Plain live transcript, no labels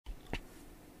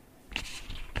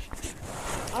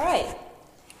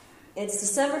It's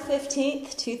December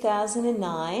 15th,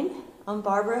 2009. I'm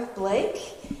Barbara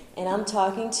Blake, and I'm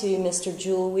talking to Mr.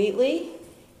 Jule Wheatly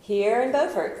here in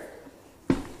Beaufort.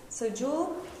 So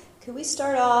Jule, could we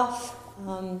start off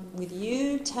with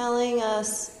you telling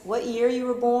us what year you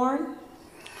were born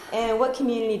and what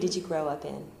community did you grow up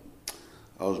in?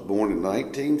 I was born in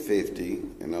 1950,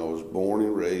 and I was born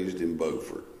and raised in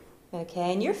Beaufort.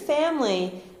 Okay, and your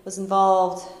family was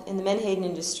involved in the menhaden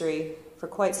industry for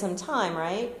quite some time,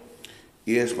 right?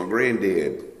 Yes, my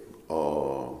granddad,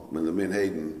 when the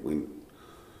menhaden, when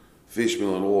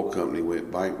fishmeal and oil company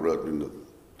went bankrupt in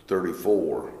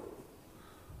 '34,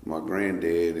 my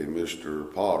granddad and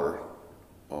Mr. Potter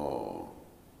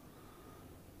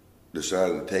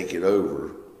decided to take it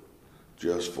over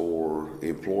just for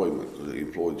employment, because they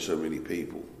employed so many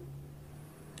people.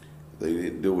 They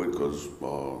didn't do it because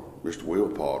Mr. Will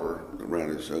Potter ran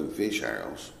his own fish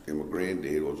house, and my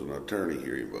granddad was an attorney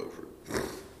here in Beaufort.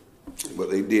 But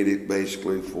they did it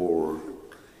basically for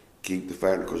keep the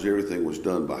factory, because everything was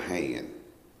done by hand.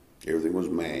 Everything was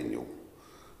manual.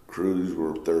 Crews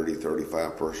were 30,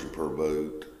 35 person per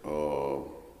boat.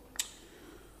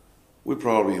 We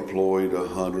probably employed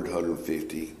 100,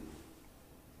 150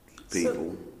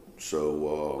 people.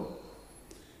 So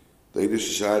they just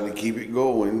decided to keep it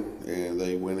going, and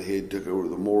they went ahead and took over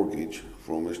the mortgage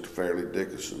from Mr. Fairleigh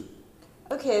Dickerson.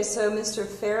 Okay, so Mr.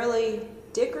 Fairleigh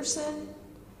Dickerson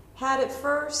had it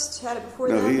before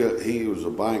that? No, he was a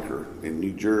banker in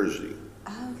New Jersey.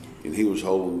 Oh, okay. And he was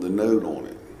holding the note on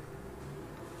it.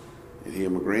 And he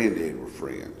and my granddad were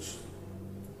friends.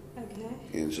 Okay.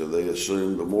 And so they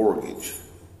assumed the mortgage.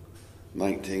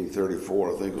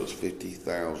 1934, I think it was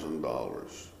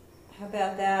 $50,000. How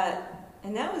about that?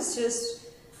 And that was just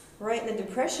right in the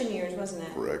Depression years, wasn't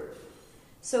it? Correct.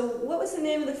 So what was the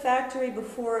name of the factory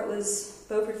before it was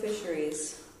Beaufort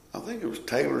Fisheries? I think it was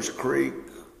Taylor's Creek.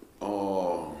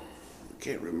 I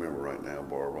can't remember right now,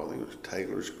 Barbara. I think it was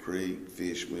Taylor's Creek,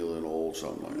 Fishmeal and Oil,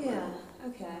 something like that. Yeah,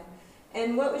 okay.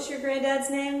 And what was your granddad's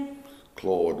name?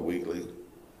 Claude Wheatly.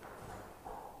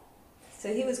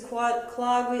 So he was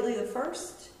Claude Wheatly the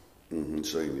first? Mm-hmm,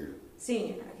 senior.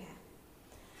 Senior, okay.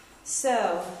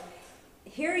 So,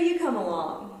 here you come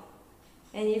along,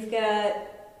 and you've got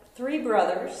 3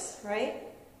 brothers, right?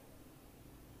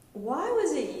 Why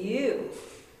was it you,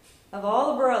 of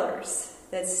all the brothers,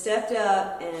 that stepped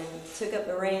up and took up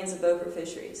the reins of Beaufort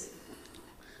Fisheries?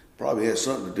 Probably has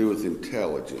something to do with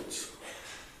intelligence.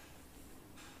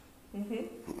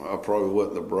 Mm-hmm. I probably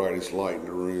wasn't the brightest light in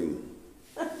the room.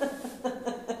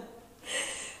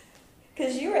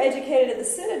 Because you were educated at the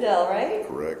Citadel, right?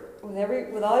 Correct.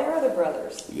 With all your other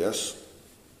brothers. Yes.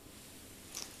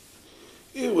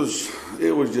 It was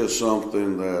just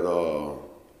something that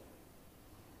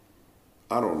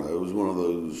I don't know. It was one of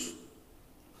those.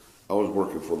 I was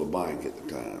working for the bank at the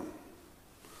time,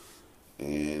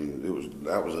 and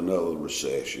that was another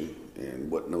recession,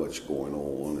 and wasn't much going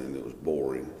on, and it was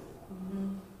boring.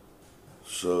 Mm-hmm.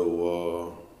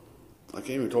 So I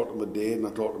came and talked to my dad, and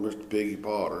I talked to Mr. Piggy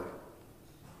Potter,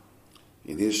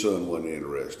 and his son wasn't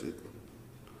interested.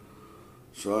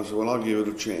 So I said, well, I'll give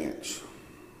it a chance.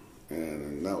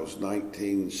 And that was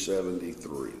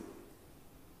 1973.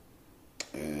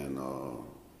 And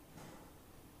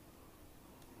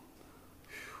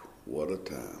what a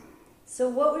time. So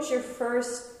what was your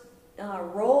first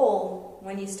role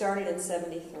when you started in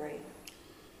 73?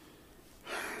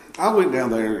 I went down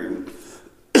there and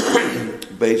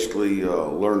basically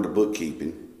learned the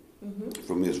bookkeeping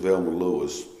from Miss Velma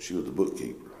Lewis. She was the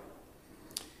bookkeeper.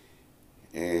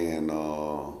 And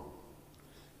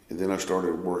then I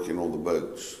started working on the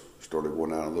boats. Started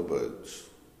going out on the boats.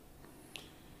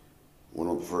 Went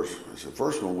on the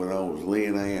first one went on was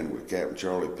Lynn Ann with Captain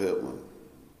Charlie Pittman.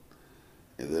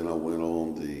 And then I went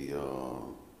on the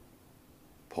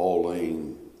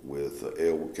Pauline with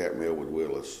Captain Elwood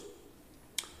Willis.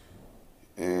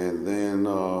 And then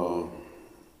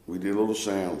we did a little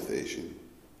sound fishing.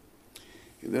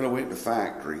 And then I went to the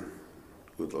factory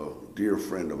with a dear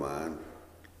friend of mine,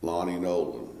 Lonnie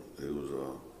Nolan, who was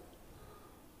a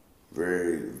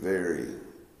very, very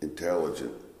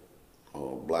intelligent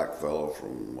black fellow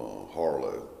from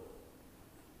Harlow.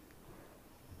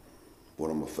 One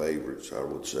of my favorites, I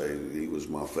would say. He was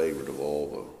my favorite of all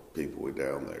the people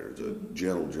down there. He's a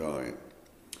gentle giant.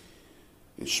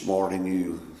 And smart, he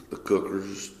knew the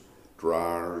cookers,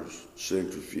 dryers,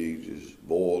 centrifuges,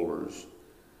 boilers.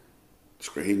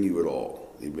 He knew it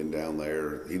all. He'd been down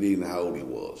there. He didn't know how old he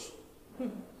was.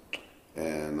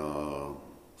 And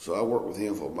so I worked with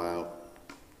him for about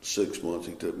 6 months.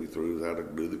 He took me through how to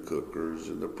do the cookers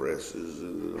and the presses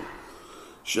and the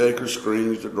shakers,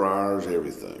 screens, the dryers,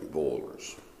 everything,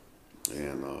 boilers.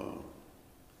 And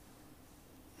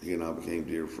he and I became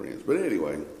dear friends. But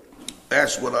anyway,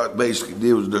 that's what I basically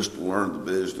did, was just to learn the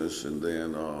business, and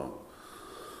then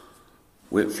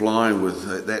went flying with,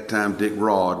 at that time, Dick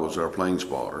Rod was our plane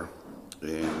spotter.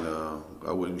 And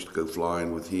I used to go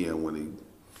flying with him when he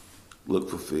looked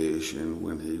for fish and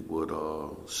when he would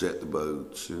set the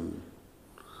boats. And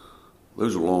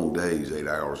those were long days, 8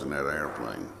 hours in that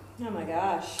airplane. Oh my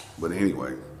gosh. But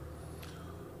anyway,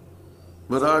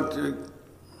 but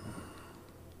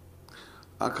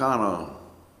I kind of,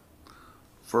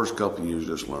 first couple of years,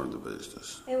 just learned the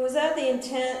business. And was that the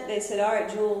intent? They said, all right,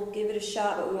 Jule, give it a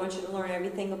shot, but we want you to learn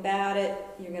everything about it.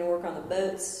 You're going to work on the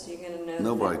boats. You're going to know.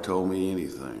 Nobody told me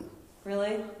anything.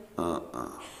 Really?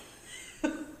 Uh-uh.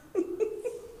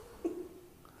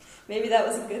 Maybe that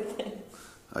was a good thing.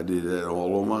 I did that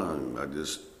all on my own.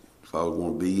 If I was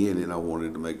going to be in it, I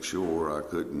wanted to make sure I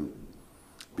couldn't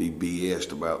be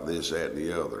BS'd about this, that, and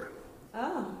the other.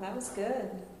 Oh, that was good.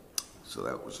 So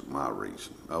that was my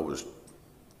reason. I was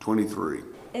 23.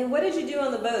 And what did you do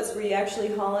on the boats? Were you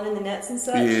actually hauling in the nets and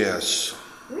such? Yes.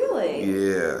 Really?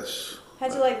 Yes.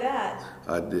 How'd you like that?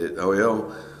 I did. Oh,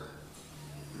 well,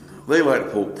 they like to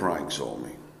pull pranks on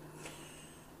me.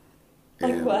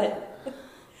 Like what?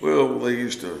 Well, they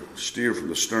used to steer from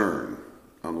the stern.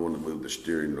 I'm the one that moved the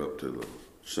steering up to the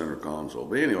center console.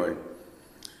 But anyway,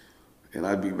 and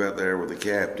I'd be back there with the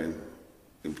captain,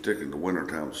 in particular in the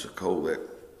wintertime, it's so cold that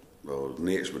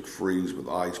nets would freeze with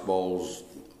ice balls,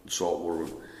 salt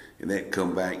water, and that'd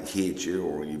come back and hit you,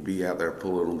 or you'd be out there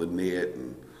pulling on the net,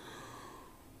 and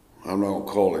I'm not going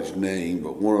to call his name,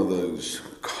 but one of those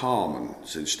common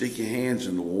said, stick your hands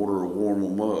in the water or warm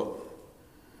them up.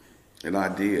 And I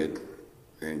did,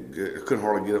 and I couldn't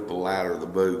hardly get up the ladder of the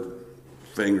boat.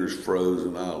 Fingers froze,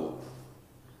 and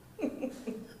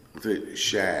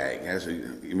Shag,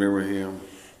 you remember him?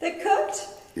 That cooked?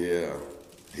 Yeah.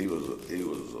 He was a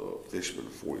fisherman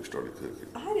before he started cooking.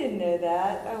 I didn't know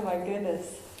that. Oh my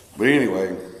goodness. But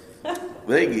anyway,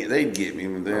 they'd get me,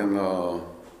 and then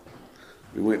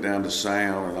we went down to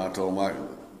Sound, and I told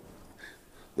them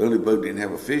the only boat didn't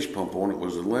have a fish pump on it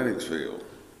was the Lennoxville.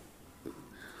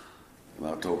 And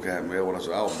I told Captain Melvin, I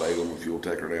said, I'll bail them if you'll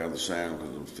take her down to Sound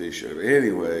because of the fish out there.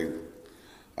 Anyway,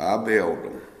 I bailed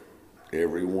them,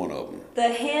 every one of them. The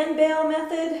hand bail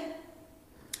method?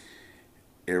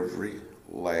 Every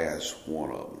last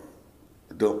one of them.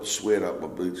 I dumped sweat up my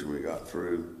boots when we got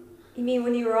through. You mean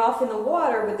when you were off in the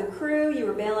water with the crew, you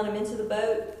were bailing them into the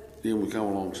boat? Then we come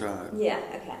alongside. Yeah,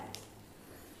 okay.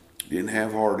 Didn't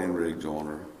have harding rigs on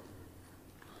her.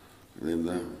 And then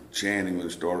the Channing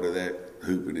started that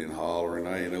hooping and hollering.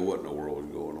 I didn't know what in the world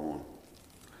was going on.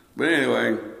 But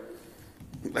anyway,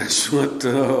 that's what,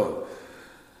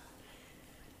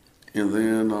 and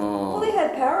then, well, they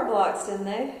had power blocks, didn't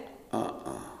they?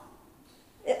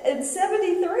 In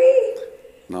 73?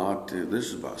 This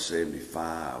is about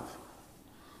 75.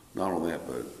 Not on that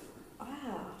boat.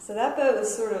 Wow. So that boat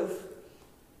was sort of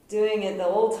doing it the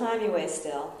old-timey way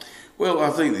still. Well,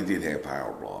 I think they did have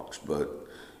power blocks, but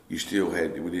we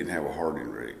didn't have a harding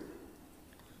rig.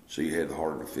 So you had to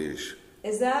harden the fish.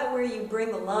 Is that where you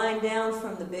bring the line down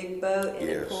from the big boat and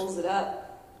Yes. it pulls it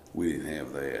up? We didn't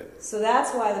have that. So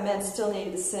that's why the men still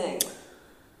needed to sing.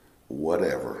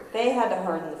 Whatever. They had to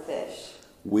harden the fish.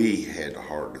 We had to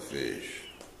harden the fish.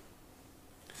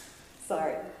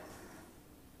 Sorry.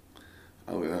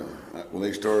 When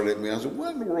they started at me, I said,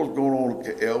 what in the world's going on,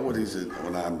 Elwood? He said,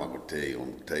 well, I'm not going to tell you. I'm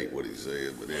going to tell you what he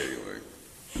said, but anyway.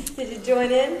 Did you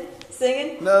join in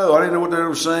singing? No, I didn't know what they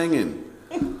were singing.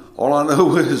 All I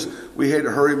know is we had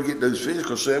to hurry up and get those fish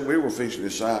because we were fishing in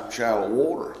shallow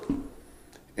water.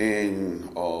 And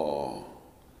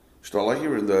it's not like you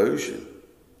were in the ocean.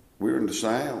 We were in the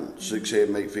Sound, 6,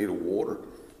 7, 8 feet of water.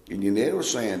 And your net will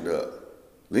sand up.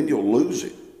 Then you'll lose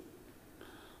it.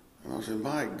 And I said,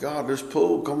 my God, this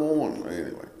pull, come on.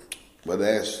 Anyway, but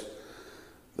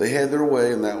they had their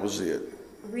way, and that was it.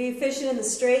 Were you fishing in the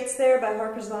straits there by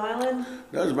Harkers Island?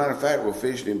 No, as a matter of fact, we're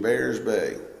fishing in Bears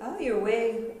Bay. Oh, you're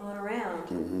way on around.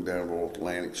 Down North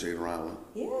Atlantic, Cedar Island.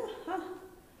 Yeah, huh.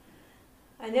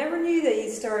 I never knew that you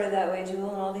started that way, Jule,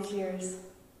 in all these years.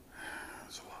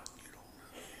 That's a lot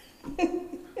you don't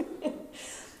know.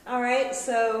 All right,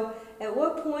 so at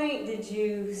what point did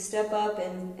you step up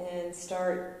and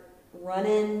start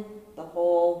running the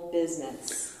whole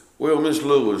business? Well, Miss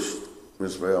Velma,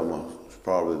 is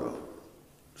probably the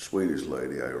sweetest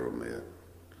lady I ever met.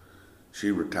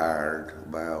 She retired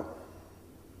about,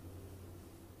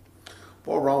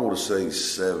 Barbara, I want to say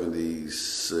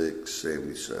 76,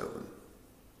 77.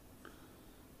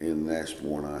 And that's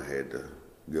when I had to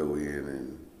go in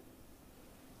and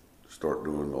start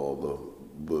doing all the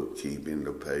bookkeeping,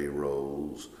 the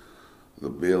payrolls, the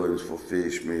billings for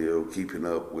fishmeal, keeping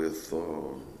up with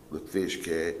the fish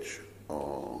catch.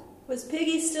 Was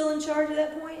Piggy still in charge at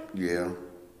that point? Yeah.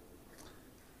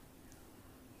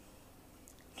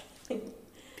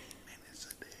 Minutes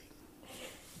a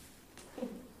day.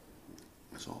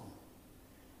 That's all.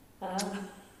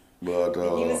 But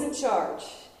he was in charge.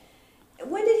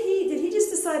 When did he just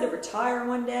decide to retire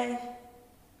one day?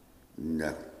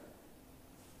 No.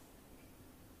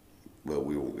 Well,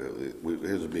 we won't go. It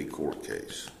was a big court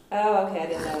case. Oh, okay, I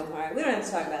didn't know. All right, we don't have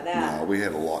to talk about that. No, we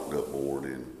had a locked up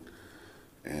board,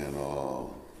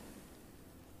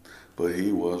 but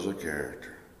he was a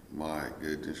character. My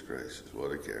goodness gracious,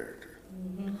 what a character.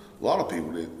 Mm-hmm. A lot of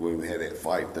people did, when we had that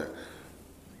fight,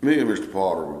 me and Mr.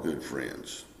 Potter were good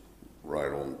friends,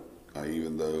 right on,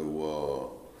 even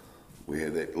though we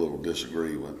had that little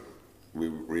disagreement.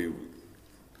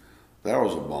 There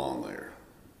was a bond there.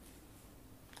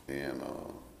 And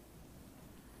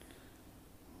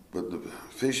but the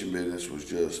fishing business was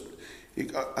just,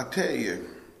 I tell you,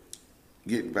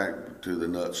 getting back to the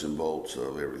nuts and bolts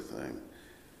of everything,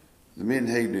 the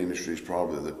menhaden industry is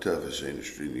probably the toughest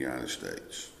industry in the United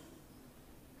States.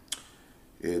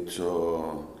 It's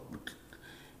the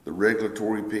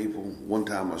regulatory people. One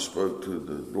time I spoke to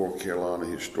the North Carolina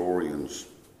historians,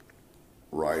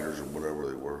 writers or whatever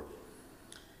they were,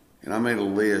 and I made a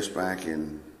list back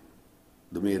in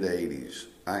the mid-'80s.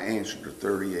 I answered to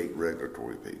 38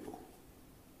 regulatory people.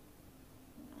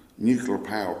 Nuclear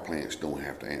power plants don't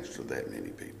have to answer to that many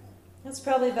people. That's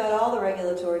probably about all the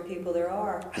regulatory people there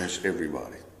are. That's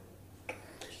everybody.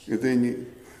 And then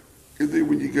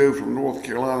when you go from North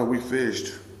Carolina, we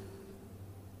fished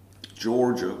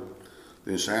Georgia,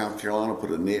 then South Carolina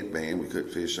put a net ban. We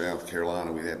couldn't fish South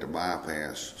Carolina. We had to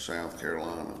bypass South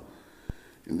Carolina.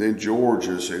 And then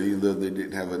Georgia said even though they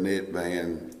didn't have a net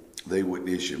ban, they wouldn't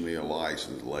issue me a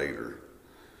license later.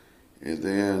 And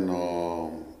then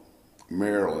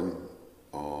Maryland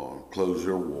closed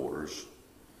their waters.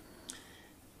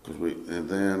 And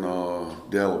then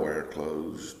Delaware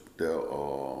closed.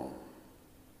 Then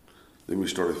we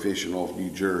started fishing off New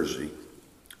Jersey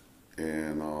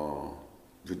and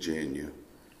Virginia.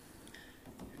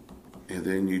 And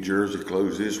then New Jersey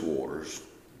closed its waters.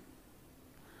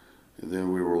 And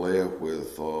then we were left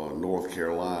with North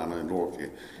Carolina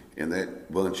and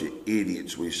that bunch of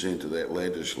idiots we sent to that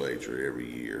legislature every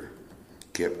year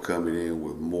kept coming in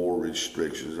with more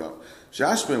restrictions. See,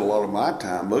 I spent a lot of my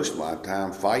time, most of my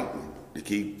time, fighting to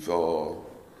keep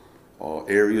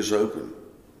areas open.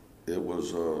 It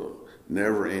was a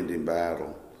never-ending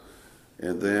battle.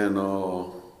 And then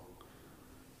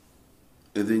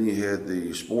you had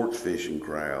the sports fishing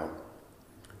crowd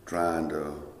trying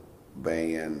to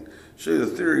ban. See, the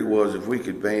theory was if we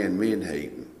could ban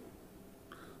menhaden,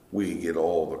 we could get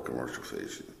all the commercial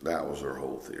fishing. That was their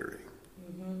whole theory.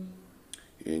 Mm-hmm.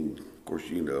 And of course,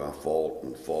 I fought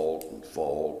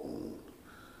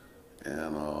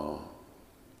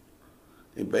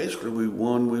and basically we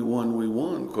won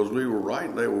because we were right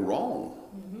and they were wrong.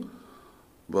 Mm-hmm.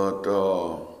 But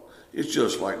it's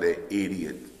just like that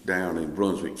idiot down in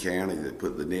Brunswick County that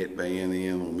put the net ban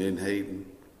in on menhaden.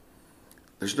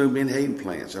 There's no menhaden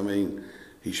plants. I mean,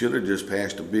 he should have just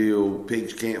passed a bill,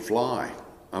 pigs can't fly.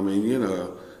 I mean,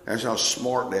 that's how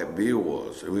smart that bill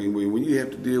was. I mean, when you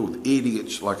have to deal with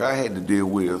idiots like I had to deal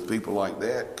with, people like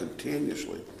that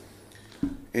continuously.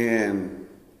 And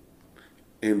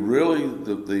really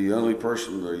the only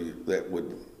person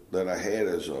that I had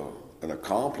as an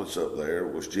accomplice up there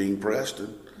was Jean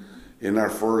Preston. In our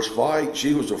first fight,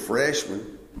 she was a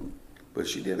freshman, but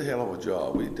she did a hell of a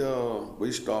job.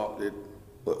 We stopped it,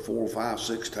 4, 5,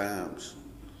 6 times.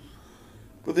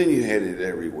 But then you had it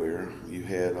everywhere. You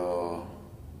had,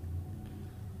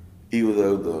 even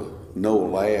though the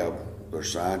NOAA lab, their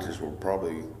scientists were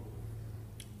probably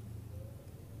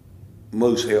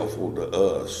most helpful to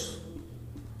us,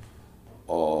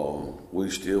 we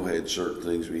still had certain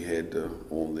things we had to,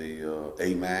 on the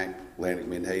AMAC, Atlantic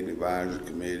Menhaden Advisory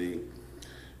Committee.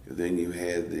 And then you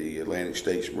had the Atlantic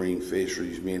States Marine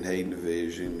Fisheries Menhaden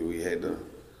Division.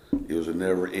 It was a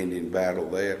never-ending battle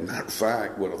there. Matter of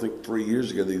fact, I think 3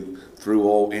 years ago, they threw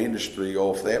all industry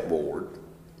off that board.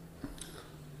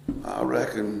 I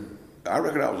reckon that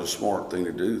was a smart thing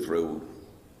to do, throw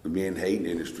the menhaden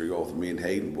industry off the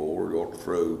menhaden board, or to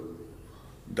throw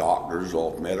doctors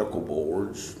off medical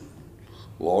boards,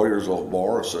 lawyers off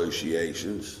bar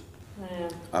associations. Yeah.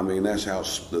 I mean, that's how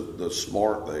the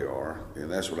smart they are, and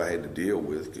that's what I had to deal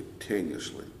with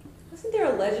continuously. Wasn't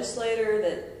there a legislator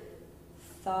that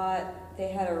thought they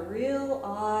had a real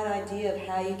odd idea of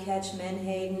how you catch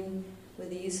menhaden? with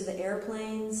the use of the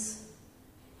airplanes.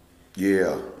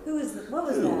 Yeah. What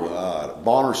was that?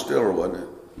 Bonner Stiller, wasn't it?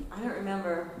 I don't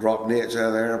remember. Drop nets out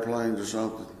of the airplanes or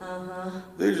something.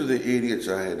 These are the idiots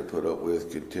I had to put up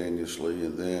with continuously,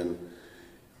 and then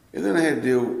I had to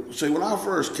deal. See, when I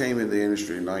first came in the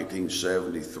industry in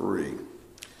 1973,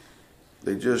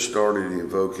 they just started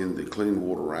invoking the Clean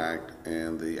Water Act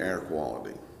and the air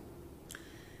quality,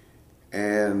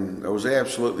 and there was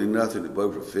absolutely nothing at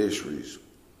Beaufort Fisheries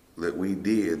that we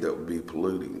did that would be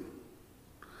polluting.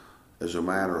 As a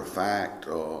matter of fact,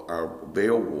 our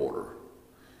bale water,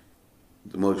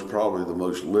 probably the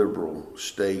most liberal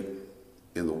state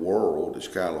in the world is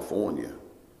California,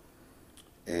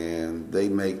 and they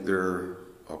make their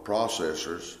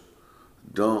processors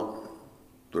dump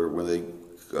when they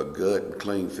gut and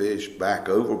clean fish back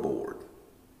overboard.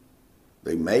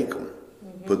 They make them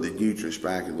put the nutrients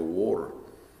back in the water.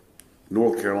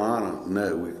 North Carolina,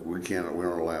 no, we can't. We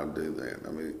aren't allowed to do that.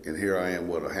 I mean, and here I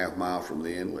am, a half mile from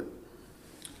the inlet.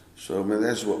 So I mean,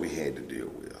 that's what we had to deal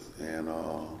with, and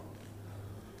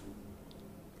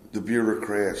the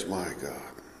bureaucrats. My God,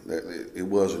 it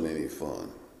wasn't any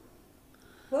fun.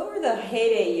 What were the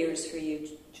heyday years for you,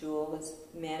 Jule, as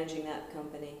managing that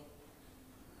company?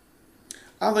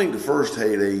 I think the first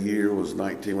heyday year was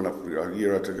a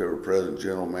year I took over president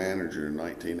general manager in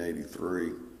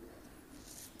 1983,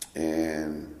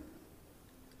 and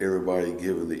everybody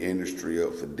giving the industry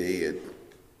up for dead,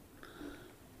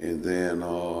 and then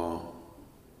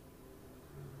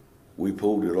we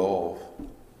pulled it off,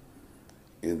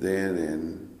 and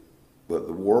then but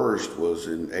the worst was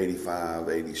in 85,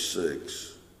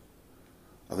 86.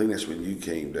 I think that's when you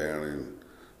came down and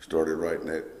started writing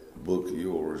that book of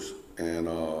yours. And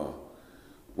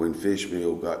when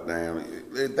fishmeal got down,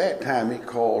 at that time it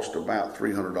cost about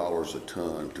 $300 a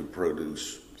ton to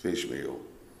produce fishmeal.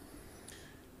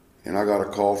 And I got a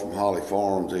call from Holly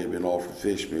Farms. They had been offered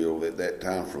fishmeal at that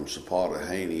time from Zapata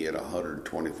Haney at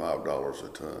 $125 a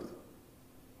ton.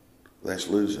 That's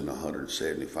losing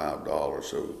 $175.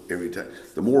 So every time,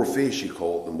 the more fish you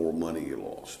caught, the more money you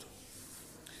lost.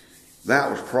 That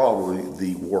was probably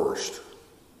the worst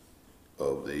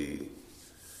of the,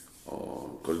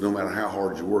 because no matter how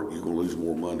hard you work, you're going to lose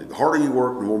more money. The harder you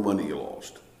work, the more money you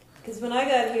lost. Because when I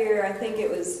got here, I think it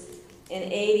was in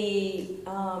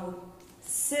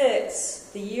 86,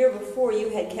 the year before, you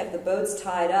had kept the boats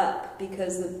tied up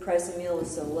because the price of meal was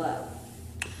so low.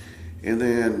 And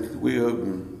then we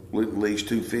opened at least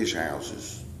 2 fish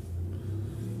houses.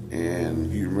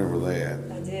 And you remember that.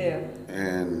 I do.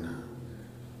 And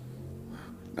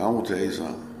now I'm going to tell you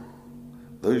something.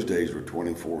 Those days were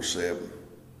 24/7.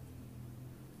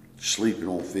 Sleeping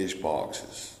on fish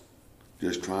boxes.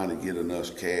 Just trying to get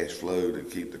enough cash flow to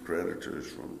keep the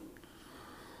creditors from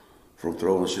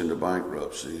throwing us into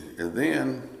bankruptcy. And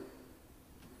then,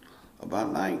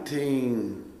 about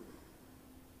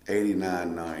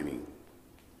 1989, 90,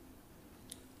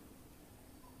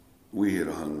 we hit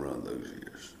a home run those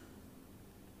years.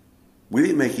 We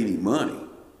didn't make any money.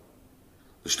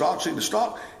 Here's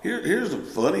the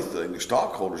funny thing, the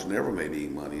stockholders never made any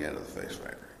money out of the fish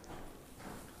factory.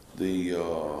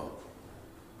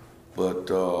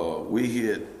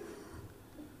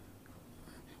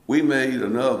 We made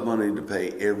enough money to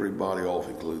pay everybody off,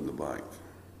 including the bank,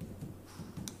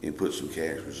 and put some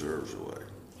cash reserves away.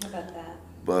 How about that?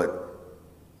 But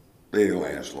they didn't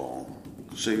last long.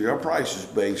 See, our price is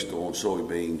based on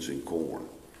soybeans and corn.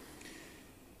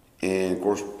 And of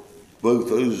course, both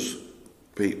those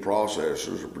meat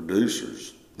processors or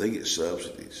producers, they get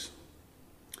subsidies.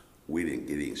 We didn't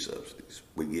get any subsidies.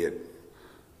 We get,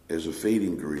 as a feed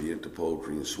ingredient to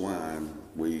poultry and swine,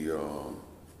 we're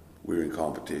in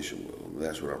competition with them.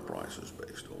 That's what our price is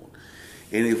based on.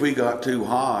 And if we got too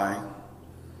high,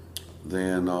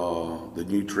 then the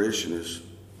nutritionists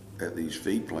at these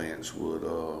feed plants would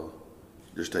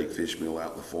just take fish meal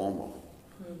out of the formula.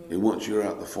 Mm-hmm. And once you're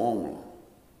out the formula,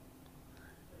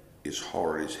 it's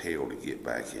hard as hell to get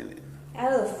back in it.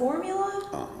 Out of the formula?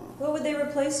 Uh-huh. What would they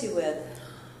replace you with?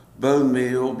 Bone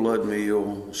meal, blood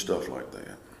meal, stuff like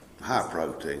that. High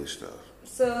protein stuff.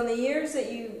 So in the years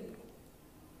that you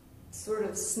sort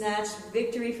of snatched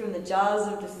victory from the jaws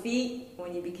of defeat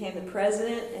when you became the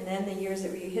president, and then the years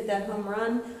that you hit that home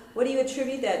run, what do you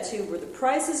attribute that to? Were the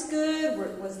prices good?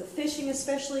 Was the fishing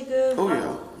especially good? Oh,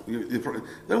 yeah. The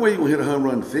only way you can hit a home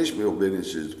run in the fish meal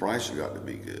business is the price has got to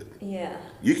be good. Yeah.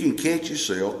 You can catch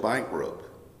yourself bankrupt.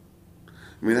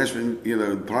 I mean, that's when,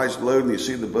 the price is low and you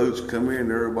see the boats come in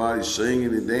and everybody's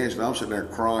singing and dancing. I'm sitting there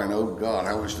crying, oh, God,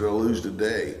 how much did I lose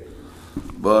today?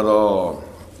 But,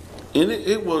 and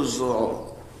it was,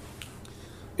 like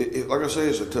I say,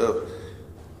 it's a tough,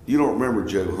 You don't remember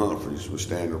Joe Humphreys with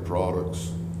Standard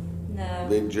Products? No.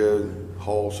 Big Joe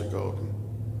Halls, they called him.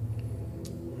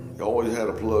 He always had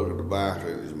a plug of tobacco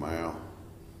in his mouth.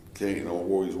 Can't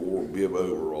always wore bib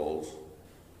overalls.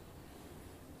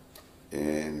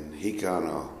 And he kind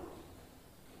of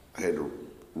had to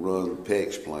run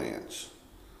PEX plants.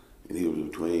 And he was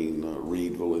between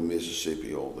Reedville and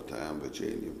Mississippi all the time,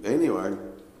 Virginia. Anyway,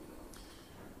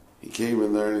 he came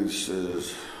in there and he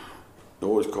says, they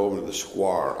always called me the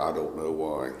Squire. I don't know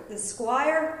why. The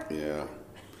Squire? Yeah.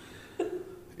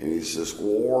 And he says,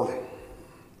 Squire.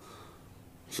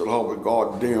 I said, oh, but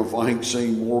goddamn, if I ain't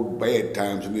seen more bad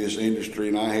times in this industry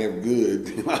and I have good.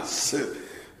 And I said,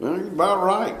 well, you're about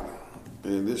right.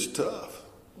 And it's tough.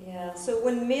 Yeah. So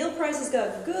when meal prices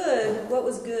got good, what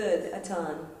was good a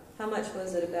ton? How much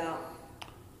was it about?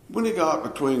 When it got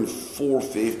between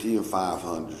 $450 and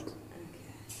 $500. Okay.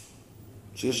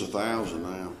 It's just $1,000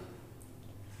 now.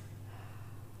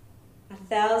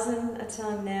 1,000 a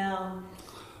ton now.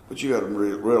 But you got to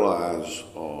realize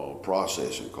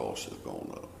processing costs have gone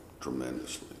up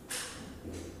tremendously.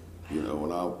 You know,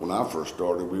 when I first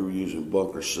started, we were using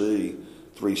Bunker C,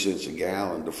 3 cents a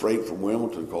gallon. The freight from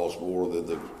Wilmington cost more than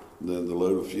the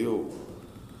load of fuel.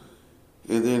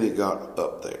 And then it got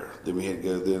up there. Then we had to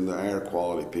go. Then the air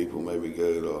quality people maybe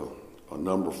go to a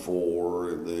number 4,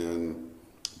 and then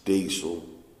diesel,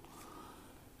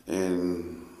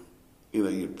 and you know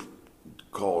your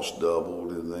cost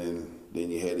doubled, and then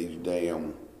you had these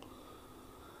damn.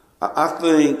 I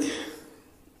think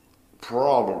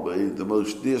probably the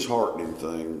most disheartening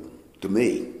thing to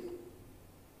me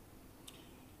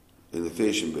in the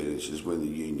fishing business is when the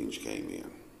unions came in.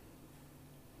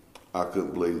 I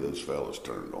couldn't believe those fellas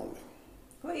turned on me.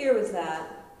 What year was that?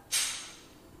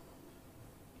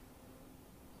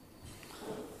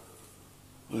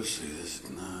 Let's see, this is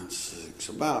 96.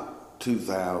 About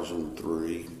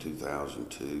 2003,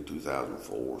 2002,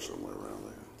 2004, somewhere around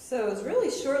there. So it was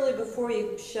really shortly before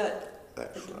you shut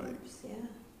That's the doors. right. Yeah.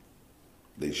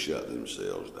 They shut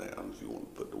themselves down, if you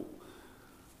want to put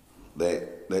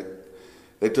the...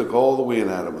 They took all the wind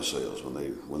out of my sails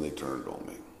when they turned on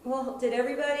me. Well, did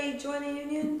everybody join the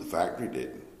union? The factory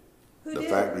didn't. Who the did?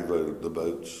 factory voted the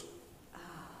boats. Oh.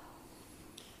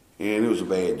 And it was a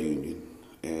bad union.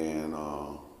 And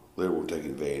they were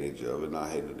taking advantage of it, and I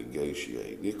had to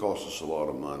negotiate. It cost us a lot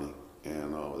of money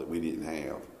and that we didn't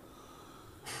have.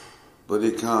 But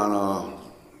it kind of,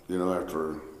 you know,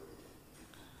 after,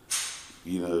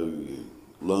 you know, you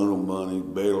loan them money,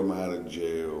 bail them out of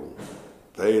jail,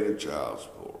 pay their child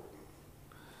support.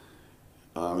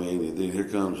 I mean, and then here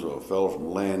comes a fellow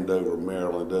from Landover,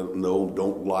 Maryland,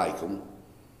 don't like them,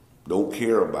 don't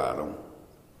care about them,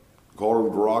 call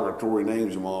them derogatory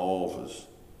names in my office,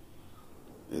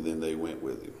 and then they went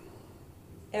with him.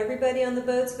 Everybody on the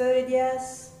boats voted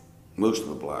yes? Most of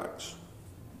the blacks.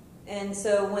 And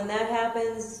so when that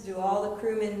happens, do all the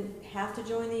crewmen have to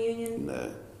join the union?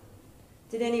 No.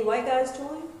 Did any white guys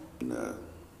join? No.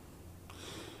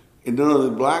 And none of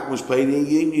the black ones paid any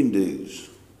union dues.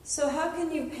 So how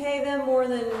can you pay them more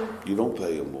than... You don't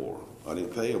pay them more. I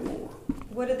didn't pay them more.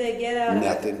 What did they get out of it?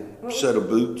 Nothing. Set of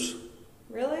boots.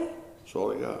 Really? That's all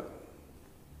they got.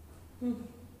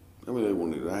 I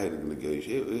mean, I had to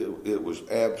negotiate. It was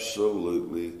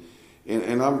absolutely...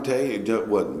 And I'm telling you, it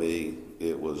wasn't me.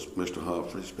 It was Mr.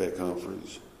 Humphreys, Peck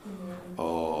Humphreys,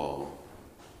 all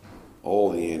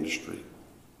the industry.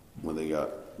 When they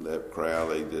got that crowd,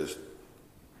 they just...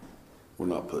 We're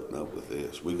not putting up with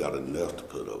this. We got enough to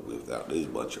put up with without these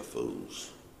bunch of fools.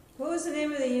 What was the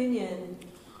name of the union?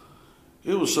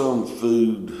 It was some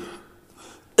food.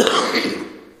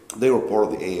 They were part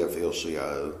of the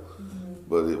AFL-CIO,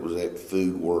 but it was that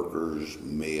food workers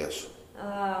mess.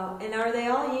 And are they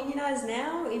all unionized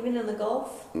now, even in the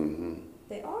Gulf? Mm-hmm.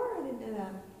 They are? I didn't know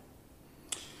that.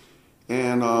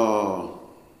 And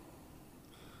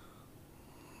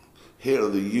head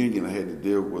of the union I had to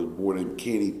deal with a boy named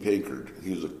Kenny Pickard.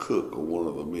 He was a cook on one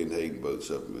of the Menhaden boats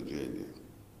up in Virginia.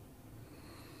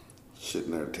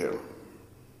 Sitting there telling them,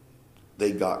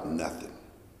 they got nothing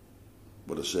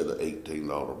but a set of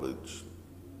 $18 boots.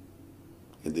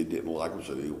 And they didn't like them,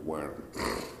 so they weren't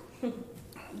wearing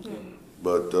them.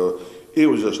 But it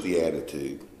was just the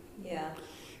attitude. Yeah.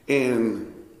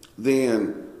 And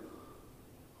then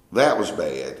that was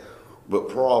bad, but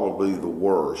probably the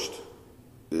worst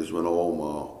is when all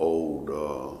my old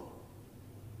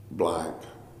black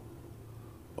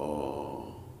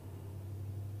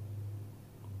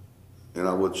and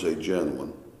I would say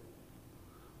gentlemen,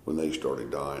 when they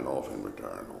started dying off and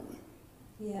retiring on me.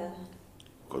 Yeah.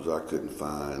 Because I couldn't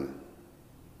find,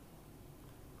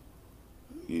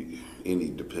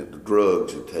 the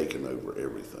drugs had taken over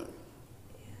everything.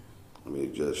 I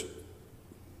mean,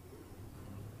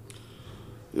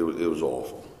 it was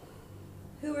awful.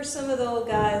 Who were some of the old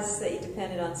guys that you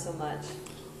depended on so much?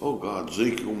 Oh God,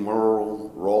 Ezekiel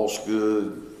Merle, Ross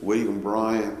Good, William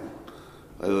Bryant,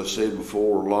 as I said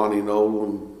before, Lonnie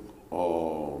Nolan.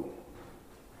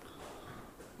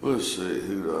 Let's see,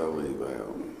 who did I leave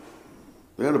out?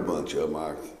 We had a bunch of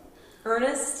them.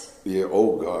 Ernest? Yeah,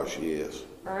 oh gosh, yes.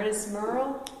 Ernest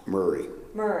Merle? Murray.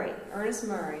 Ernest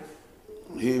Murray.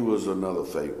 He was another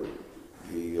favorite.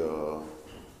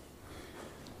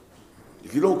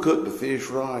 If you don't cook the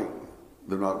fish right,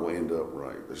 they're not going to end up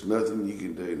right. There's nothing you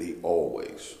can do, and he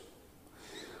always.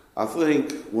 I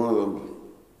think one of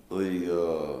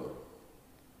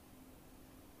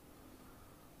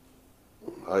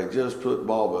I just put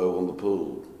Bobo on the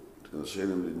pool and sent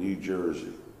him to New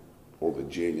Jersey or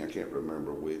Virginia. I can't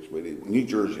remember which, but New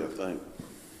Jersey, I think.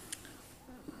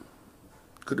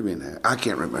 Could have been that. I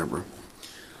can't remember.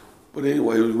 But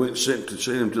anyway, we went and sent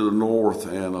him to the north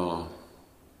and told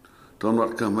him not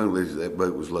to come home until that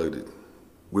boat was loaded.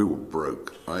 We were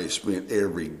broke. I spent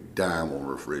every dime on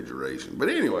refrigeration. But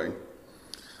anyway,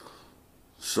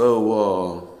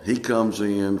 so he comes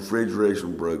in,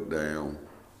 refrigeration broke down,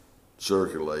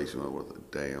 circulation, what the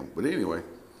damn. But anyway,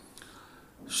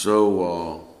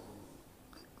 so,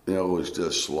 it was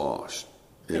just sloshed.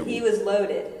 And he was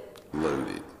loaded.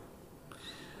 Loaded.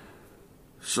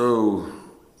 So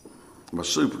my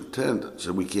superintendent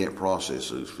said, we can't process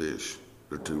those fish.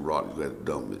 They're too rotten. You got to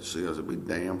dump it. See, I said, be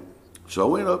damn. So I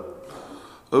went up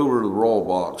over to the raw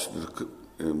box,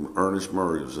 and Ernest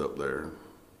Murray was up there.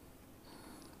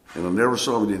 And I never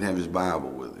saw him. He didn't have his Bible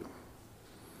with him.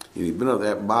 And he'd been up,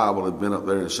 that Bible had been up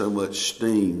there in so much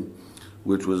steam,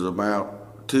 which was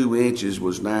about 2 inches,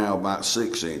 was now about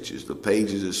 6 inches. The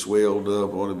pages had swelled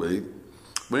up on it,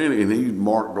 but anyway, and he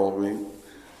marked off me.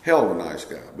 Hell of a nice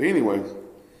guy. But anyway,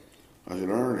 I said,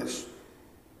 Ernest,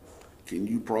 can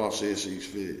you process these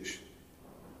fish?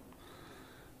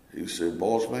 He said,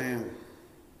 boss man,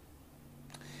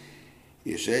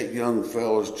 it's that young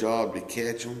fella's job to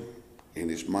catch them, and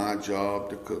it's my job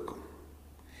to cook them.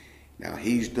 Now,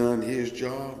 he's done his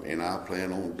job, and I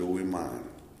plan on doing mine.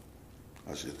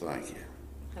 I said, thank you.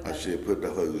 Okay. I said, put the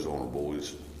hose on,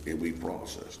 boys, and we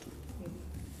processed them.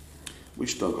 We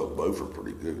stunk up Beaufort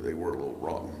pretty good. They were a little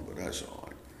rotten, but that's all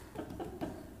right.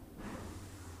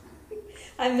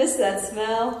 I miss that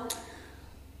smell.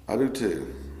 I do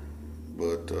too.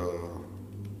 But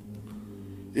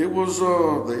it was,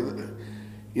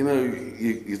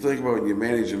 you think about when you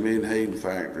manage a Menhaden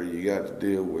factory, you got to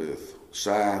deal with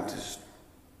scientists,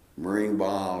 marine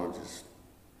biologists,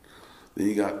 then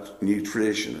you got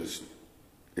nutritionists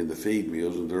in the feed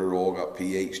mills, and they're all got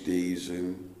PhDs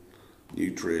in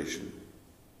nutrition.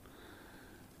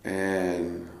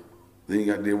 And then you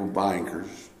got to deal with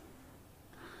bankers.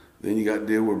 Then you got to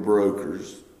deal with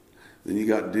brokers. Then you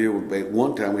got to deal with,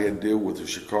 one time we had to deal with the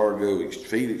Chicago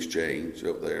Feed Exchange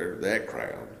up there, that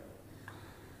crowd.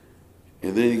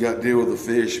 And then you got to deal with the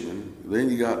fishermen. Then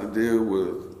you got to deal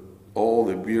with all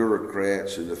the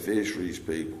bureaucrats and the fisheries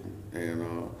people.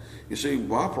 And you see,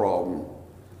 my problem,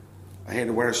 I had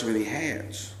to wear so many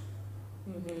hats.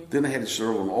 Mm-hmm. Then I had to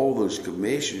serve on all those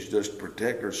commissions just to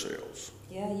protect ourselves.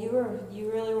 Yeah, you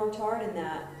really worked hard in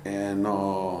that. And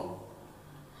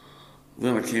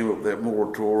then I came up with that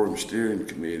moratorium steering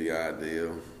committee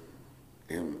idea,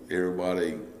 and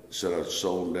everybody said I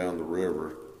sold them down the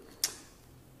river.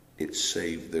 It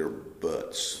saved their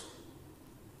butts.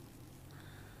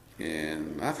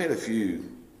 And I've had a few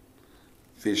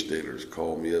fish dealers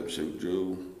call me up and say,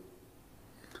 Jule,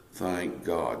 thank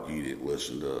God you didn't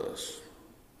listen to us.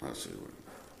 I said,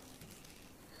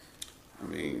 I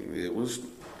mean, it was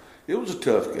a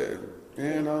tough go.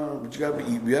 And but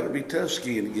you got to be tough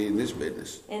skiing to get in this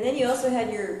business. And then you also had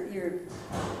your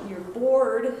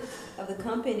board of the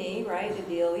company, right, to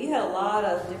deal with. You had a lot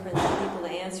of different people to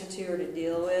answer to or to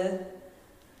deal with.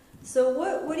 So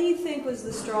what do you think was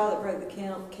the straw that broke the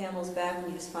camel's back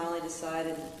when you just finally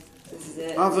decided this is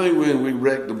it? I think when we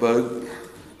wrecked the boat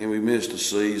and we missed a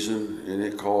season, and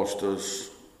it cost us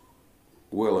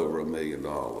well over $1 million.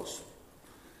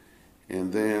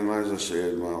 And then, as I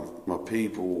said, my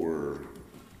people were,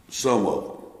 some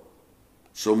of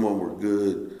them were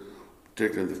good,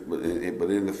 particularly, but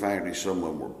in the factory, some of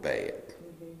them were bad.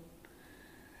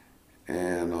 Mm-hmm.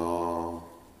 And,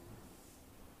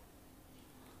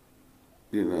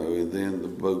 and then the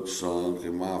boat sunk,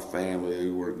 and my family, they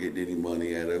weren't getting any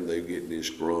money out of them. They were getting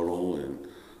disgruntled, and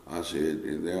I said,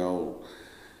 and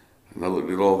I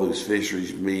looked at all those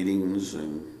fisheries meetings,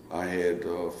 and I had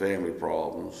family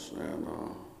problems, and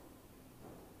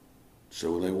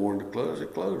so when they wanted to close, they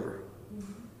closed her.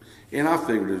 And I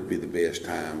figured it would be the best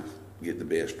time to get the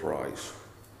best price.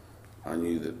 I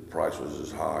knew that the price was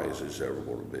as high as it's ever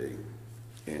going to be.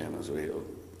 And I said, well,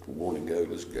 if we want to go,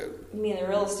 let's go. You mean the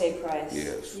real estate price?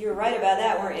 Yes. You were right about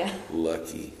that, weren't you?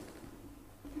 Lucky.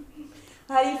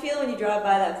 How do you feel when you drive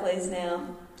by that place now?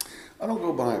 I don't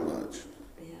go by it much.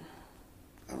 Yeah.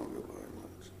 I don't go by it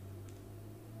much.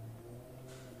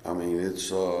 I mean,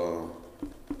 it's,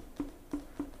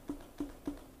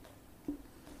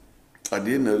 I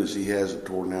did notice he hasn't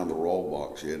torn down the raw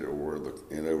box yet, or where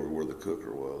the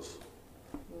cooker was.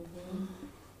 Mm-hmm.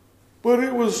 But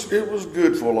it was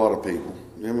good for a lot of people.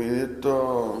 I mean,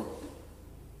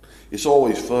 it's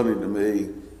always funny to me.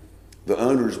 The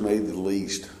owners made the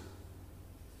least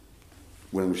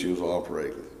when she was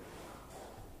operating.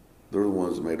 They're the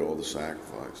ones that made all the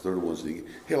sacrifice. They're the ones that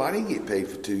hell, I didn't get paid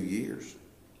for 2 years.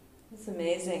 That's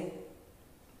amazing.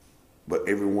 But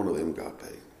every one of them got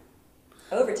paid.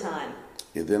 Overtime.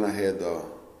 And then I had the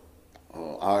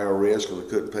IRS because I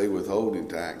couldn't pay withholding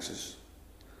taxes.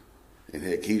 And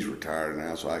heck, he's retired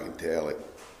now, so I can tell it.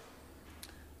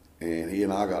 And he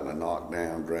and I got in a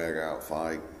knockdown, drag-out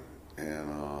fight. And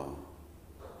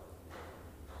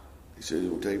he said, he's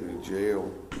going to take me to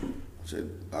jail. I said,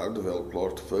 I've developed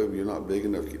claustrophobia. You're not big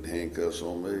enough to get handcuffs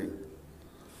on me.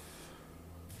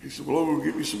 He said, well, I'm going to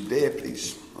get me some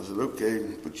deputies. I said,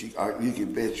 okay, but you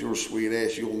can bet your sweet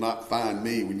ass you'll not find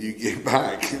me when you get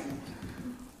back.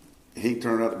 He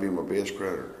turned out to be my best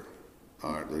creditor.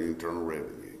 All right, the Internal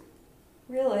Revenue.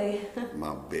 Really?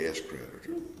 My best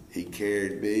creditor. He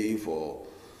carried me for,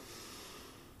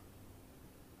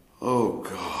 oh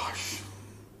gosh,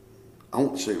 I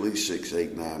want to say at least 6,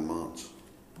 8, 9 months.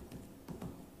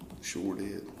 Sure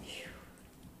did.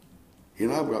 He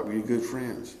and I got to be good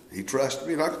friends. He trusted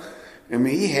me. I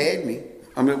mean, he had me.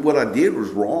 I mean, what I did was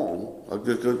wrong. I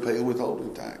just couldn't pay the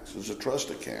withholding tax. It was a trust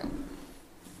account.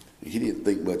 He didn't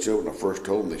think much of it when I first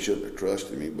told him they shouldn't have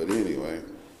trusted me. But anyway,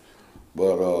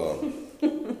 but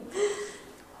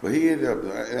he ended up.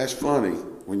 That's funny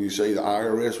when you say the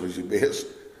IRS was your best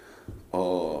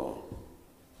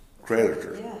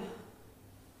creditor. Yeah.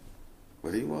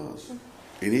 But he was,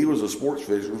 and he was a sports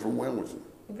fisherman from Wellington.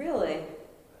 Really?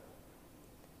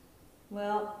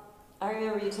 Well, I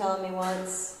remember you telling me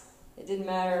once it didn't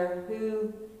matter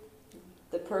who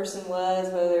the person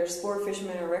was, whether they're sport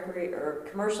fishermen or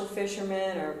commercial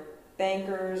fishermen or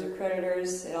bankers or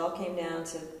creditors, it all came down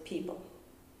to people.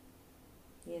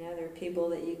 You know, there are people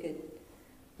that you could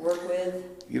work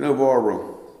with. You know,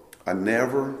 Barbara,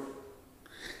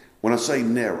 when I say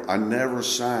never, I never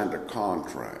signed a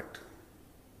contract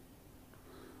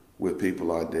with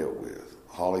people I dealt with.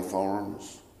 Holly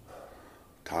Farms,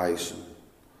 Tyson,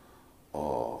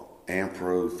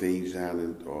 Ampro Feeds down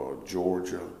in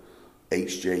Georgia,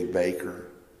 H.J. Baker,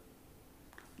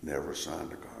 never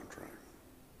signed a contract.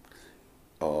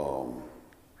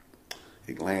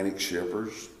 Atlantic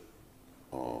Shippers,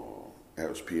 that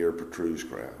was Pierre Petru's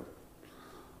crowd,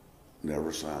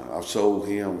 never signed. I've sold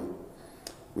him,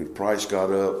 when the price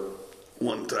got up,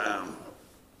 one time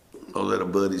I was at a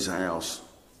buddy's house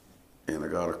and I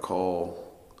got a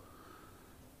call.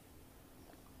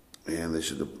 And they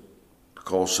said,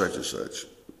 call such and such.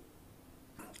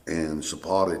 And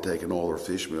Zapata had taken all their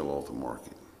fish meal off the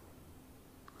market.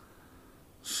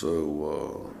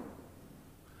 So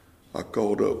I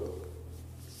called up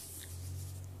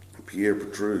Pierre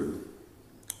Petru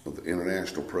of the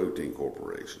International Protein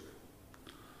Corporation.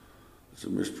 I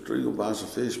said, Mr. Petru, you going to buy some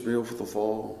fish meal for the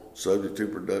fall, subject to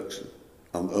production?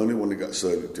 I'm the only one that got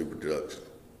subject to production.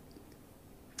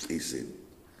 He said,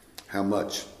 how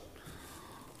much?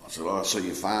 I said, I'll sell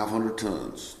you 500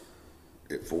 tons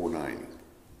at $4.90. I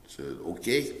said,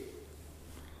 okay.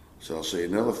 So I'll sell you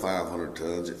another 500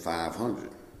 tons at $500.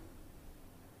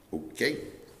 Okay.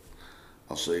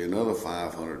 I'll sell you another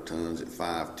 500 tons at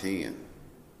 $5.10.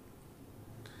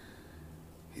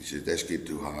 He said, that's getting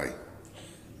too high.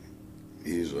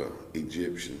 He's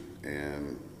Egyptian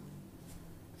and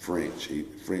French,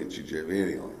 Egyptian,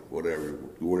 anyway,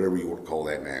 whatever you want to call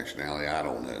that nationality, I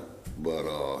don't know. But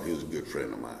he was a good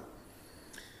friend of mine.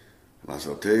 And I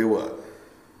said, I'll tell you what,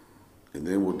 and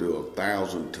then we'll do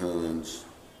 1,000 tons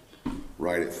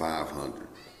right at 500.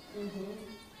 Mm-hmm.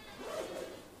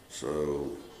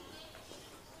 So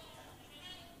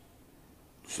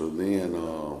then,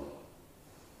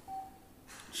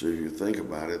 so if you think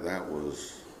about it, that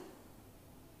was,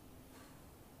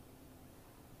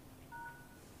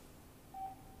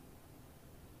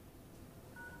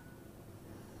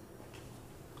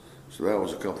 so that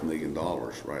was a couple $1 million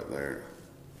right there.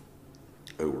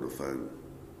 over the phone.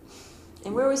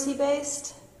 And where was he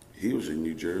based? He was in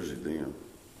New Jersey then.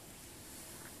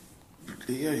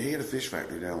 Yeah, he had a fish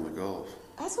factory down in the Gulf.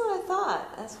 That's what I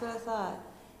thought. That's what I thought.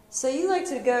 So you like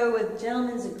to go with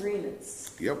gentlemen's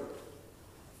agreements. Yep.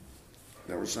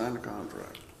 Never signed a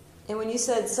contract. And when you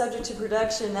said subject to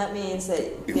production, that means that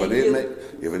If I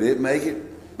didn't make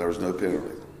it, there was no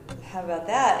penalty. How about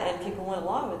that? And people went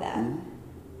along with that. Mm-hmm.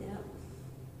 Yeah.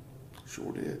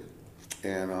 Sure did.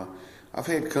 And I've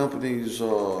had companies,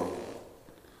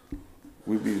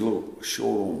 we'd be a little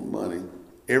short on money.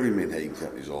 Every Menhaden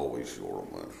company is always short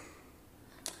on money.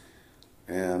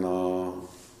 And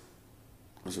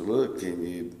I said, look, can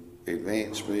you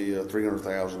advance me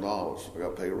 $300,000? I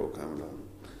got payroll coming up.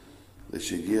 They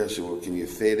said, yes. I said, well, can you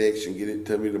FedEx and get it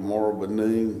to me tomorrow by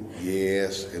noon?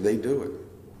 Yes. And they do it.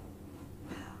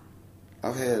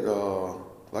 I've had,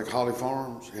 like Holly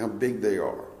Farms, how big they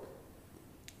are,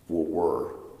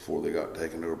 were before they got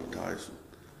taken over by Tyson.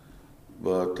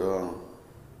 But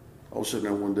I was sitting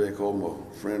there one day, I called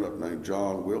my friend up named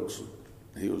John Wilson.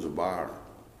 He was a buyer.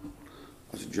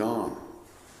 I said, John,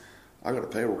 I got a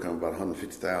payroll coming about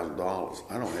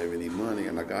 $150,000. I don't have any money,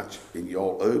 and I got you, and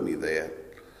y'all owe me that.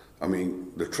 I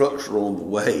mean, the trucks are on the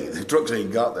way. The trucks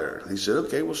ain't got there. He said,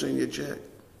 okay, we'll send you a check.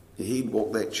 And he'd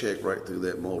walk that check right through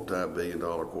that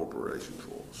multi-billion-dollar corporation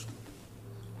for us.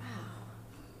 Wow.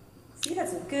 So you had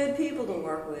some good people to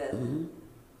work with. Mm-hmm.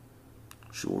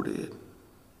 Sure did.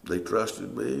 They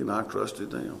trusted me, and I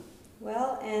trusted them.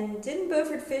 Well, and didn't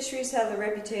Beaufort Fisheries have a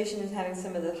reputation as having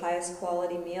some of the highest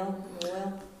quality meal in the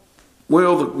oil?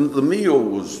 Well, the meal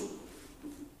was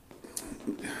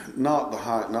not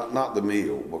the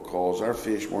meal, because our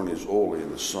fish weren't as oily in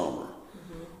the summer.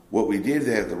 Mm-hmm. What we did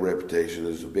have the reputation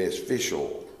as the best fish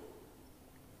oil.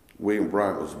 William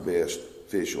Bryant was the best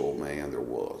fish oil man there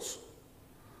was.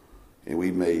 And we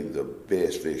made the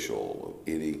best fish oil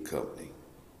of any company.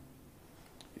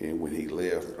 And when he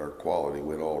left, our quality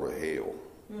went all to hell.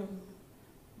 Mm.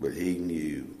 But he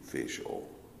knew fish oil.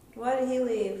 Why did he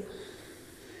leave?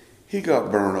 He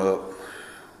got burned up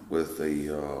with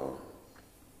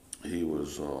he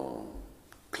was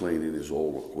cleaning his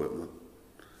old equipment.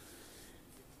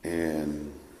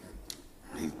 And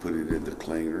he put it in the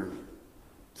cleaner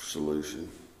solution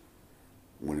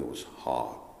when it was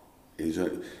hot. He's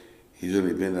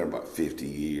only been there about 50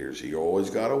 years. He always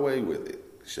got away with it,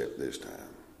 except this time.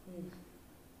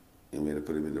 And we had to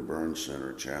put him in the burn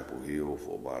center at Chapel Hill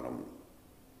for about a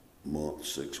month,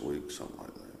 6 weeks, something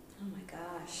like that. Oh my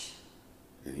gosh.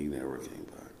 And he never came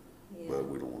back. Yeah. But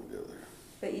we don't want to go there.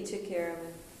 But you took care of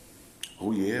him.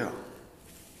 Oh, yeah.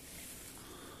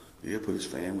 Yeah, put his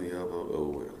family up.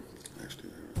 Oh, well. That's too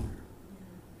there.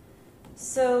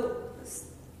 So,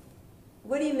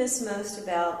 what do you miss most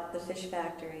about the fish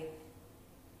factory?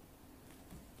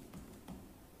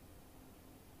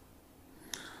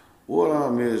 What I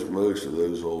miss most of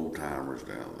those old timers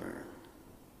down there.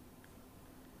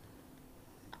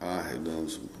 I had done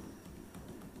some.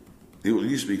 It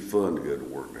used to be fun to go to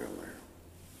work down there.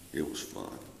 It was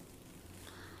fun.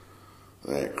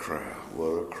 That crowd, what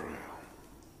a crowd.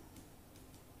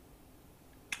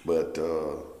 But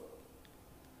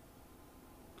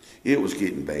it was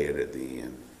getting bad at the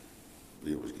end.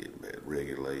 It was getting bad.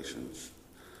 Regulations.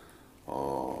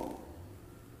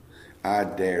 I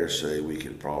dare say we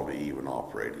could probably even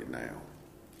operate it now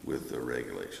with the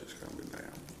regulations coming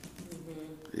down.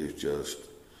 Mm-hmm. It's just,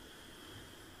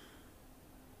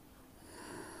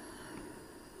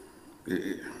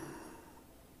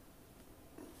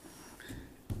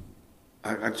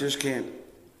 I just can't.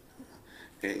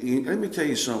 Let me tell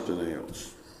you something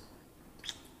else.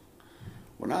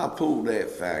 When I pulled that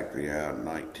factory out in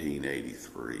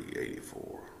 1983,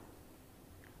 84,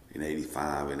 in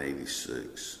 85 and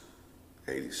 86,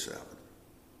 87.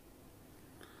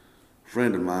 A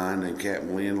friend of mine named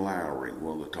Captain Lynn Lowry,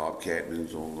 one of the top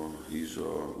captains he's a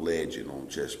legend on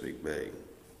Chesapeake Bay.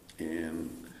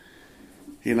 And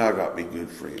he and I got to be good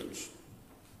friends.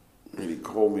 And he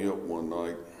called me up one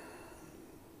night.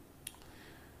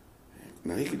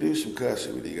 Now, he could do some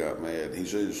cussing, but he got mad. He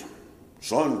says,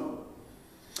 son,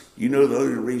 you know the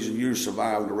only reason you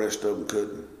survived, the rest of them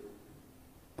couldn't?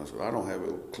 I said, I don't have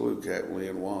a clue, Captain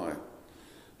Lynn, why?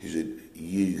 He said,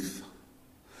 youth.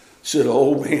 Said the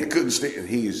old man couldn't stand. And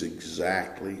he is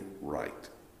exactly right.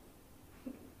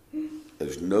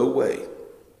 There's no way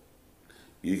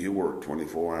you can work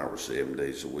 24 hours, 7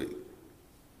 days a week,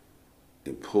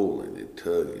 and pulling and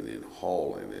tugging and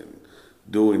hauling and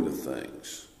doing the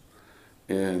things.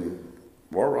 And,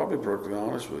 Barbara, I'll be perfectly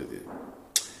honest with you.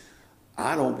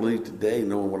 I don't believe today,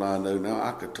 knowing what I know now,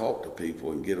 I could talk to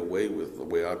people and get away with the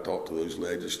way I talk to those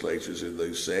legislatures in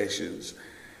those sessions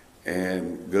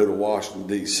and go to Washington,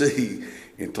 D.C.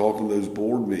 and talk in those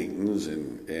board meetings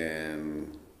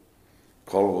and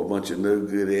call them a bunch of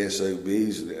no-good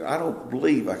SOBs. I don't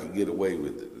believe I could get away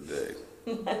with it today.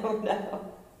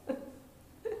 No.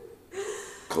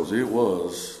 Because it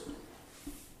was,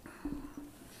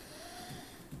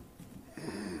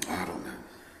 I don't know.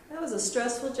 That was a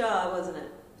stressful job, wasn't it?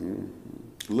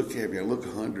 Mm-hmm. Look at me, I look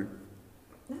 100.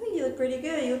 I think you look pretty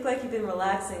good. You look like you've been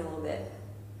relaxing a little bit.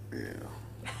 Yeah.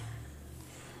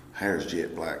 Hair's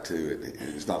jet black too,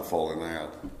 it's not falling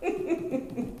out.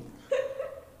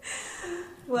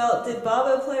 Well, did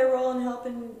Bobo play a role in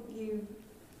helping you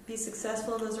be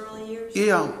successful in those early years?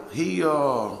 Yeah,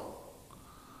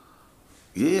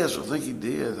 yes, I think he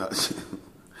did. I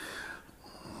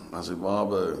said,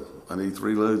 Bobo, I need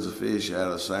 3 loads of fish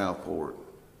out of Southport.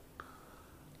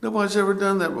 Nobody's ever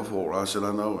done that before. I said,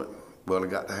 I know it, but I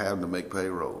got to have them to make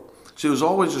payroll. So it was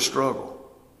always a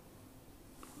struggle.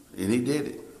 And he did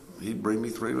it. He'd bring me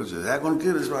 3 loads. Is that going to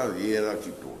get us right? Yeah, I'll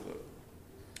keep doing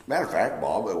that. Matter of fact,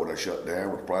 Bobo, when I shut down,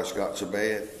 when the price got so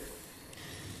bad,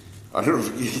 I never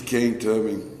forget, he came to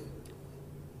me.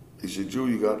 He said, Jule,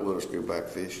 you got to let us go back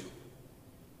fishing.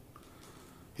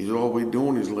 He said, all we're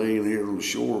doing is laying here on the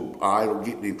shore, idle,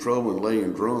 getting in trouble and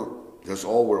laying drunk. That's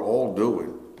all we're all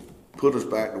doing. Put us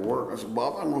back to work. I said,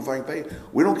 Bob, I don't know if I can pay you.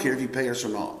 We don't care if you pay us or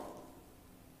not.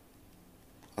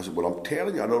 I said, but I'm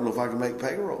telling you, I don't know if I can make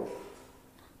payroll.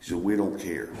 He said, we don't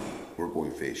care. We're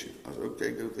going fishing. I said,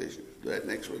 okay, go fishing. That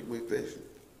next week we went fishing.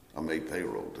 I made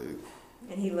payroll too.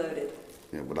 And he loaded.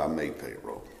 Yeah, but I made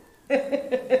payroll.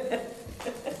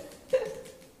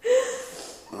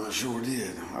 I sure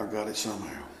did. I got it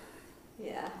somehow.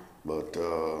 Yeah. But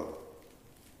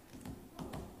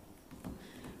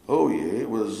oh yeah, it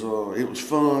was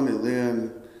fun. And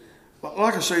then,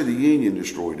 like I say, the union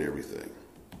destroyed everything.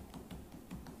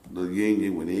 The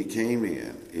union, when it came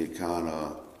in, it kind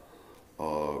of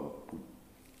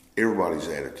everybody's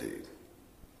attitude,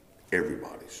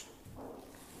 everybody's.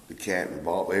 The captain,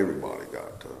 Bob, everybody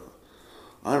got.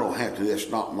 I don't have to. That's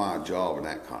not my job, and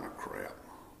that kind of crap.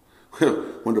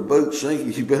 When the boat's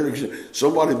sinking,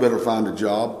 somebody better find a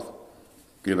job.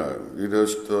 You know,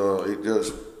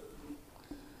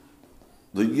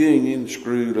 the union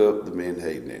screwed up the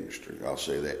menhaden industry. I'll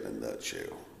say that in a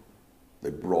nutshell.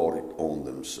 They brought it on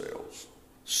themselves.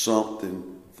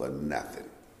 Something for nothing.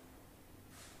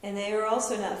 And they were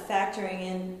also not factoring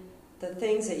in the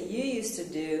things that you used to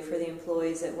do for the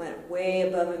employees that went way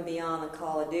above and beyond the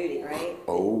call of duty, right?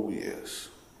 Oh, yes.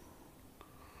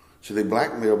 So they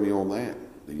blackmailed me on that,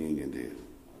 the union did.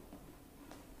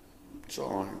 It's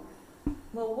all right.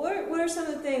 Well, what are some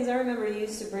of the things? I remember you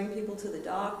used to bring people to the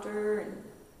doctor and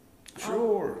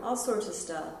sure. all sorts of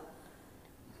stuff.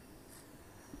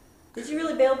 Did you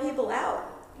really bail people out?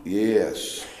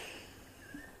 Yes.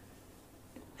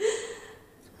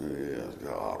 Yes,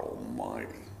 God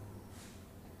almighty.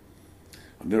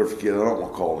 I'll never forget, I don't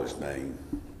want to call his name,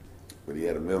 but he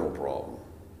had a mental problem.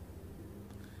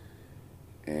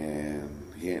 And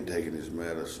he hadn't taken his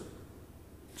medicine.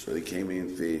 So he came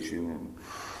in fishing.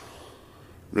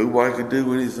 Nobody could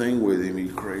do anything with him. He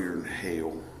cratered in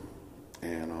hell.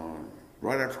 And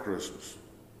right after Christmas.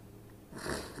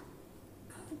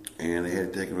 And they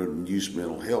had to take him to the youth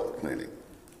mental health clinic.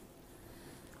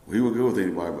 He would go with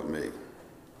anybody but me.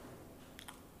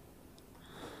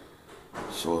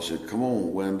 So I said, come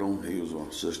on, Wendell. He was an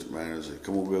assistant manager. I said,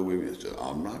 come on, go with me. I said,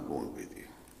 I'm not going with you.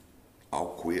 I'll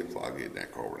quit if I get in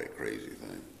that car with that crazy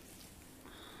thing.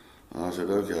 And I said,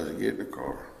 okay. I said, get in the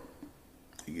car.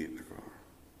 He get in the car.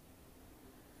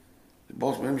 The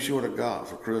boss, let me see what I got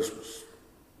for Christmas.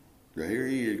 Now here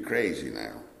he is, crazy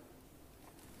now.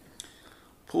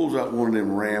 Pulls out one of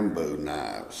them Rambo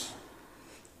knives.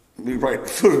 Me right in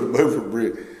front of the Beaufort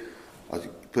Bridge. I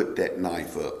said, put that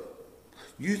knife up.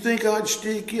 You think I'd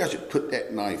stick you? I said, put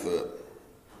that knife up.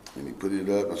 And he put it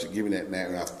up. I said, give me that knife.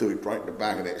 And I threw it right in the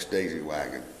back of that station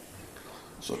wagon.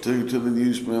 So I took him to the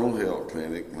youth mental health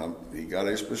clinic. He got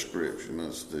his prescription.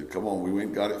 I said, come on, we went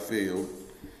and got it filled.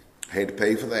 Had to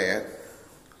pay for that.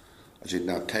 I said,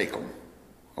 now take them.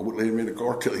 I wouldn't let him in the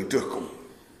car till he took them.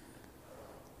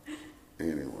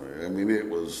 Anyway, I mean, it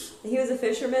was... He was a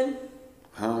fisherman?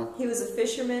 Huh? He was a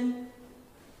fisherman?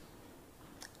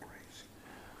 Crazy.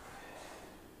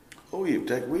 Oh,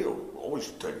 yeah, we always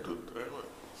take it to the toilet.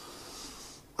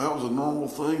 That was a normal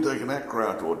thing, taking that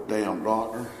crowd to a damn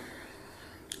doctor.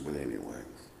 But anyway.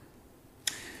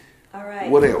 All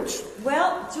right. What else?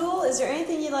 Well, Jule, is there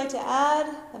anything you'd like to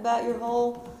add about your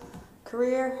whole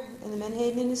career in the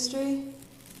menhaden industry?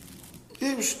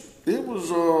 It was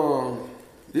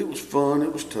fun.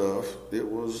 It was tough. It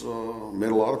was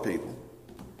met a lot of people.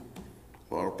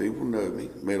 A lot of people know me.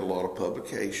 Made a lot of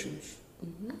publications.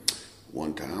 Mm-hmm.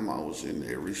 One time I was in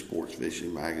every sports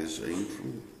fishing magazine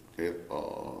from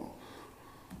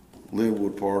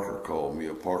Linwood Parker called me,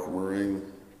 a Parker Marine.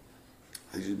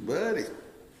 He said, buddy,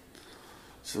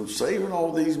 so saving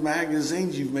all these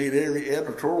magazines, you've made every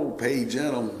editorial page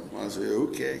in them. I said,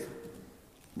 okay.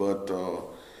 But,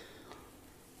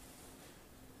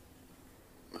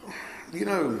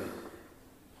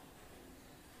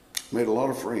 made a lot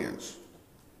of friends,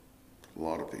 a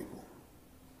lot of people.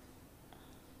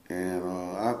 And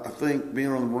I think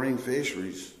being on the marine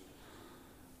fisheries,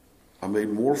 I made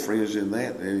more friends in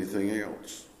that than anything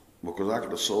else, because I could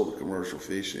have sold the commercial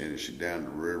fishing industry down the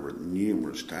river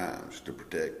numerous times to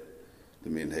protect the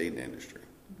menhaden industry.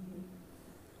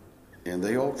 Mm-hmm. And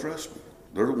they all trust me.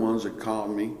 They're the ones that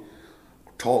called me,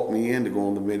 talked me into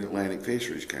going to the Mid-Atlantic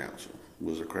Fisheries Council. It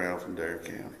was a crowd from Dare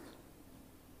County.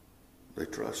 They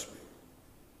trust me.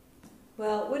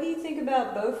 Well, what do you think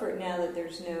about Beaufort now that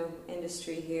there's no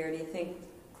industry here? Do you think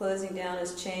closing down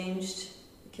has changed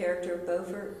the character of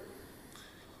Beaufort?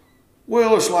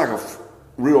 Well, it's like a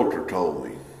realtor told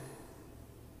me.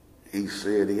 He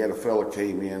said he had a fella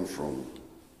came in from,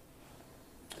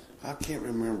 I can't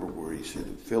remember where, he said,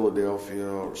 Philadelphia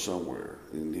or somewhere,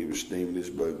 and he was steaming his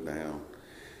boat down.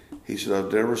 He said,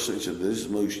 I've never seen, he said, this is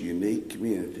the most unique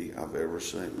community I've ever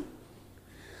seen.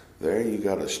 There you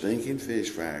got a stinking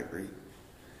fish factory.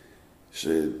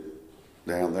 Said,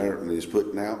 down there, and he's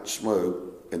putting out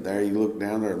smoke, and there you look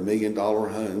down there, $1 million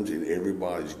homes, and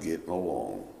everybody's getting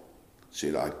along.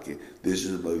 Said, this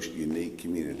is the most unique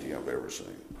community I've ever seen.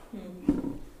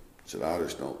 Mm-hmm. Said, I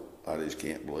just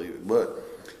can't believe it. But,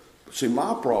 see,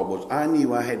 my problem was I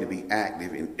knew I had to be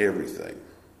active in everything.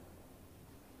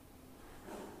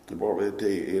 And Barbara, I'll tell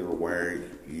you, it'll wear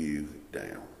you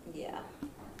down. Yeah.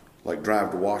 Like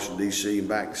drive to Washington, D.C. and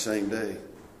back the same day.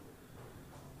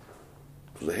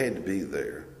 Because I had to be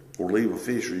there. Or leave a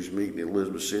fisheries meeting in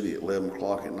Elizabeth City at 11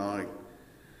 o'clock at night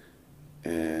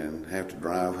and have to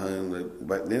drive home.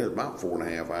 Back then it was about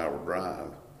 4.5 hour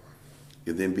drive.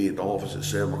 And then be at the office at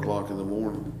 7 o'clock in the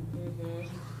morning.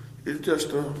 Mm-hmm. It's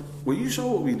just, well, you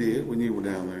saw what we did when you were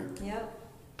down there. Yep.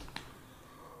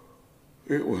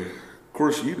 It was, of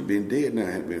course, you'd have been dead now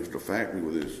had it been for the factory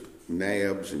with his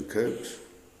nabs and cokes.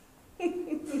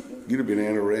 You'd have been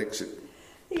anorexic.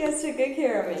 You guys took good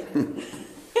care of me.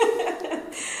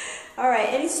 All right,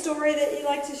 any story that you'd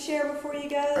like to share before you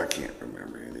go? I can't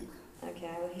remember any.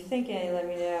 Okay, well, if you think any, let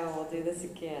me know. We'll do this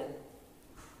again.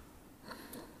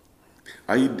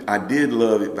 I did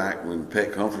love it back when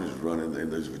Peck Humphreys was running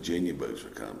and those Virginia boats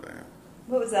would come down.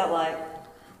 What was that like?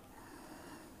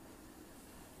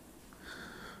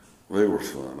 They were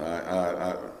fun.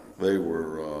 They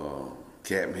were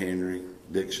Captain Henry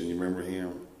Dixon, you remember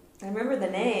him? I remember the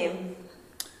name.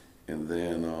 And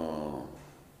then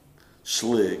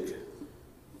Slick.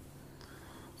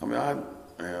 I mean, I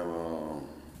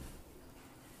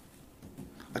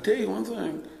tell you one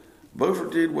thing,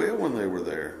 Beaufort did well when they were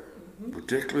there, mm-hmm.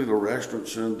 particularly the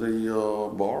restaurants and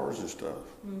the bars and stuff.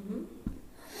 Mm-hmm.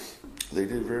 They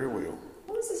did very well.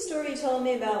 What was the story you told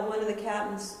me about one of the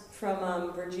captains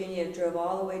from Virginia drove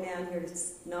all the way down here to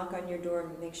knock on your door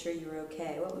and make sure you were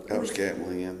okay? That was Captain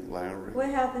Lynn Lowry. What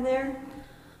happened there?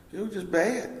 It was just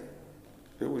bad.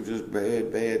 It was just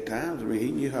bad times. I mean,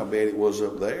 he knew how bad it was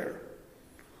up there.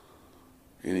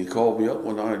 And he called me up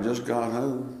one night. I just got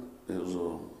home. It was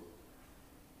a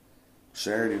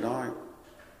Saturday night.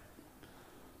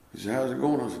 He said, how's it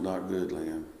going? I said, not good,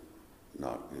 Lynn.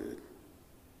 Not good.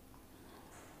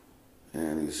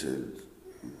 And he said,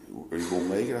 are you going to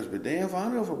make it? I said, damn if I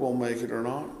know if I'm going to make it or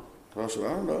not. So I said, I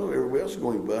don't know. Everybody else is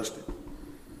going to be busted.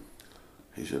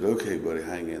 He said, okay, buddy,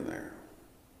 hang in there.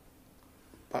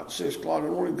 About 6 o'clock in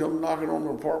the morning, come knocking on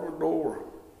the apartment door.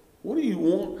 What do you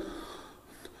want?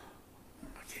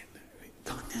 I can't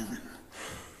do it.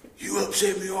 You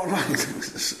upset me all night.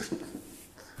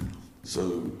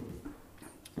 So,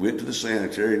 went to the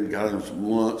sanitary and got him some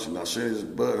lunch, and I sent his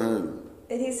butt home.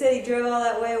 And he said he drove all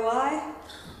that way. Why?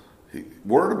 He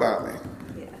worried about me.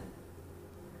 Yeah.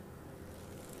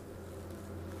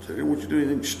 Said, I didn't want you to do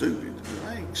anything stupid.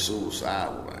 I ain't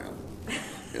suicidal now.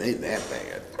 It ain't that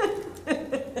bad.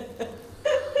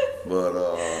 But,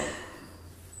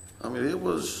 I mean, it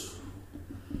was,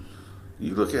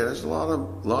 you look at it, there's a lot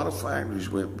of factories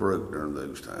went broke during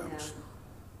those times.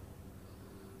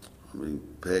 Yeah. I mean,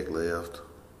 Peck left.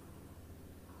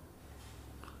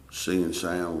 Sea and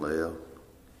Sound left.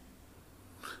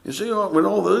 And see, when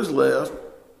all those left,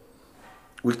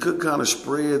 we could kind of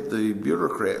spread the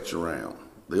bureaucrats around.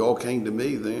 They all came to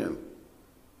me then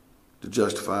to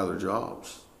justify their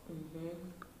jobs. Mm-hmm.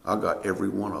 I got every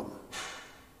one of them.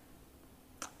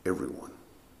 Everyone.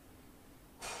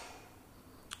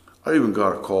 I even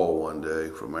got a call one day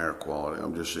from Air Quality.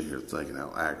 I'm just sitting here thinking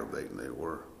how aggravating they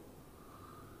were.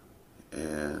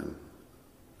 And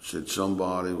said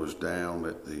somebody was down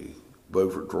at the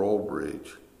Beaufort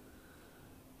drawbridge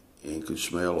and could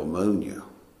smell ammonia.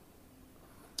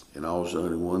 And I was the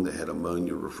only one that had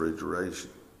ammonia refrigeration.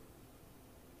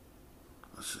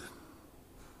 I said,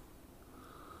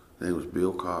 his name was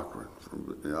Bill Cochran.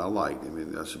 I liked him.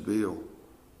 And I said, Bill,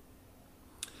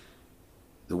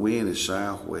 the wind is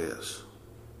southwest.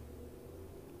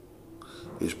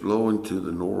 It's blowing to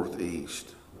the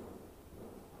northeast.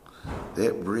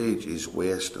 That bridge is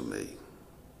west of me.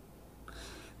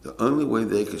 The only way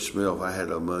they could smell if I had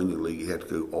an ammonia leak, you had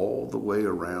to go all the way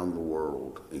around the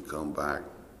world and come back.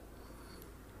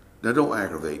 Now don't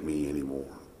aggravate me anymore.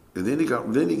 And then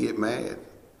he get mad.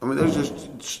 I mean,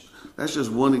 that's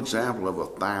just one example of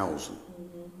 1,000.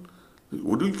 Mm-hmm.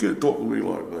 Well, you can't talk to me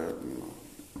like that. You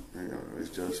know, it's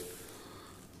just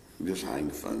hang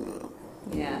the phone up.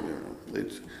 Yeah.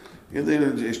 And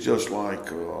then it's just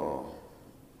like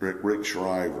Rick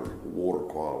Shriver, water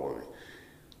quality.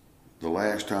 The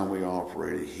last time we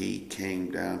operated, he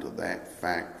came down to that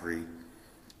factory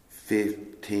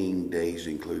 15 days,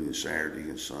 including Saturday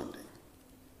and Sunday.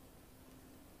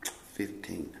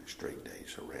 15 straight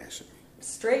days harassing me.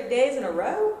 Straight days in a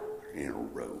row? In a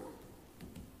row.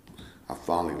 I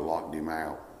finally locked him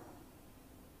out.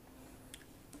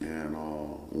 And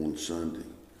on Sunday.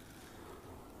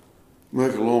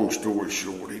 Make a long story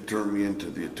short, he turned me into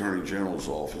the Attorney General's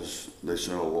office. They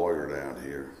sent a lawyer down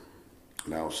here.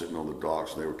 And I was sitting on the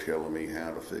docks and they were telling me how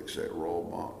to fix that raw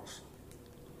box.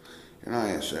 And I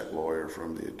asked that lawyer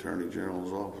from the Attorney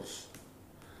General's office,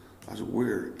 I said,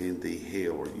 where in the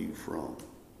hell are you from?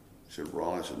 He said,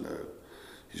 Raleigh. I said, no.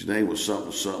 His name was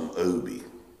something Obie.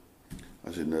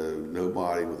 I said, no,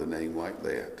 nobody with a name like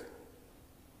that.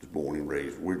 Was born and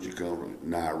raised. Where'd you come from?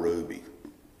 Nairobi.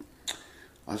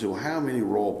 I said, well, how many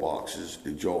raw boxes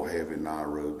did y'all have in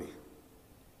Nairobi?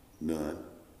 None.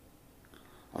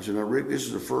 I said, now, Rick, this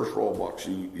is the first raw box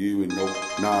you in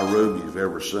Nairobi have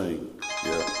ever seen.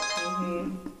 Yeah.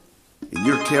 Mm-hmm. And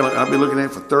you're telling, I've been looking at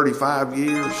it for 35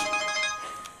 years.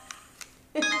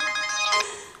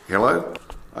 Hello?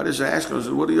 I just asked him, I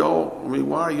said,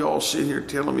 why are y'all sitting here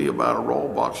telling me about a raw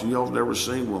box and y'all have never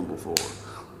seen one before?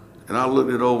 And I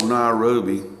looked at old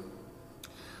Nairobi.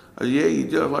 I said, yeah, you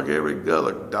just like every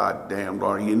other goddamn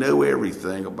darn, you know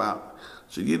everything about. I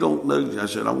said, you don't know. I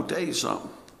said, I'm going to tell you something.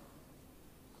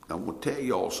 I'm going to tell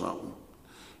y'all something.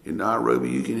 In Nairobi,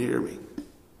 you can hear me.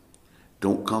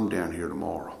 Don't come down here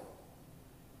tomorrow.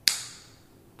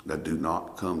 Now, do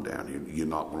not come down here. You're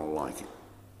not going to like it.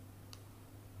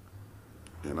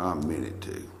 And I meant it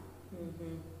too.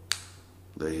 Mm-hmm.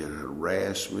 They had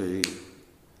harassed me,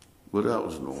 but that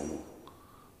was normal.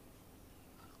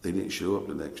 They didn't show up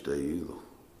the next day either.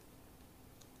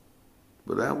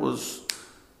 But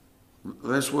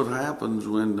that's what happens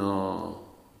when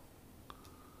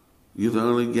you're the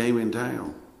only game in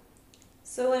town.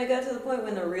 So when it got to the point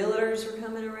when the realtors were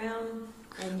coming around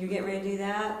and you're getting ready to do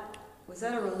that, was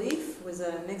that a relief?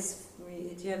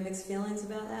 Did you have mixed feelings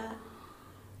about that?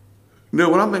 No,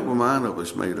 when I make my mind up,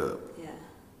 it's made up. Yeah.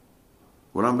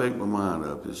 When I make my mind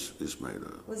up, it's made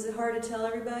up. Was it hard to tell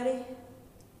everybody?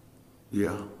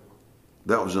 Yeah.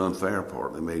 That was the unfair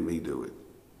part. They made me do it.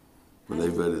 When they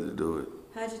voted to do it.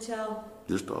 How'd you tell?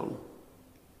 Just told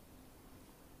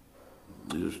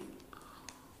them.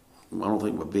 I don't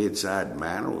think my bedside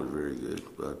manner was very good,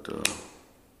 but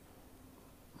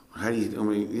how do you tell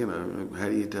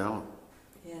them?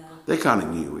 Yeah. They kind of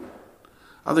knew it.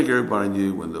 I think everybody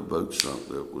knew when the boat sunk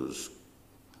that it was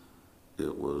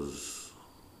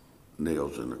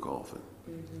nails in the coffin.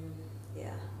 Mm-hmm.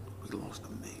 Yeah. We lost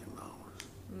 $1 million.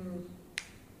 Mm.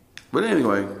 But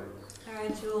anyway. All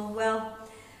right, Jule. Well,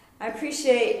 I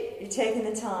appreciate you taking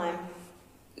the time.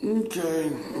 Okay.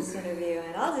 For this interview.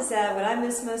 And I'll just add, what I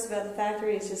miss most about the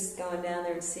factory is just going down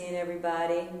there and seeing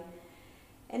everybody.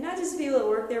 And not just people that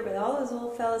work there, but all those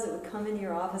old fellas that would come into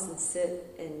your office and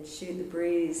sit and shoot the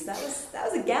breeze. That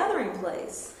was a gathering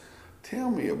place. Tell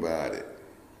me about it.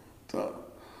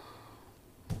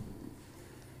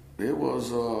 It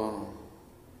was,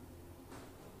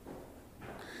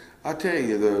 I tell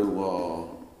you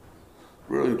though,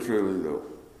 really truly though,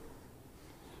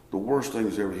 the worst thing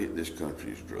that's ever hit this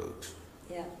country is drugs.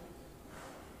 Yeah.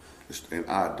 And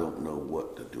I don't know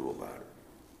what to do about it.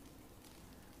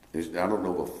 I don't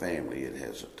know of a family it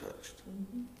hasn't touched.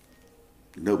 Mm-hmm.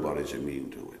 Nobody's immune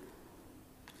to it.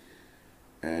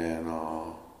 And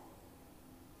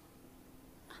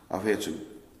I've had some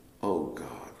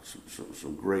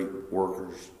great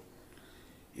workers,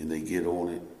 and they get on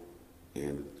it,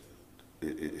 and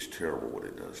it's terrible what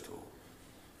it does to them,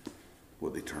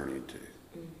 what they turn into.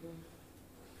 Mm-hmm.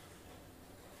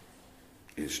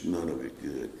 It's none of it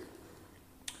good.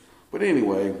 But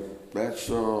anyway, that's,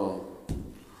 I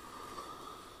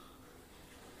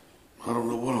don't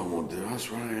know what I'm going to do. That's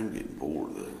right, I am getting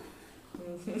bored, though.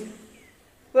 Mm-hmm.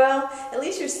 Well, at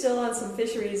least you're still on some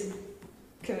fisheries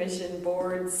commission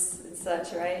boards and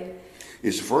such, right?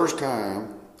 It's the first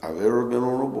time I've ever been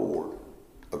on a board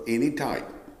of any type.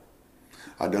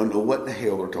 I don't know what the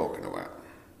hell they're talking about.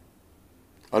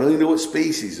 I don't even know what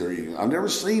species they're using. I've never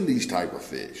seen these type of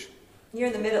fish. You're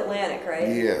in the mid-Atlantic, right?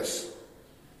 Yes.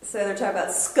 So they're talking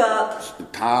about scup,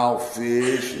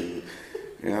 tilefish,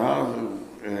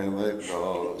 and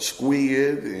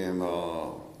squid, and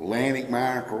Atlantic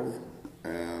mackerel,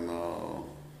 and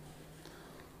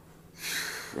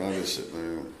I just sit there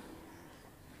and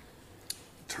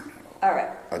turn it off. All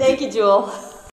right. Thank you, Jule.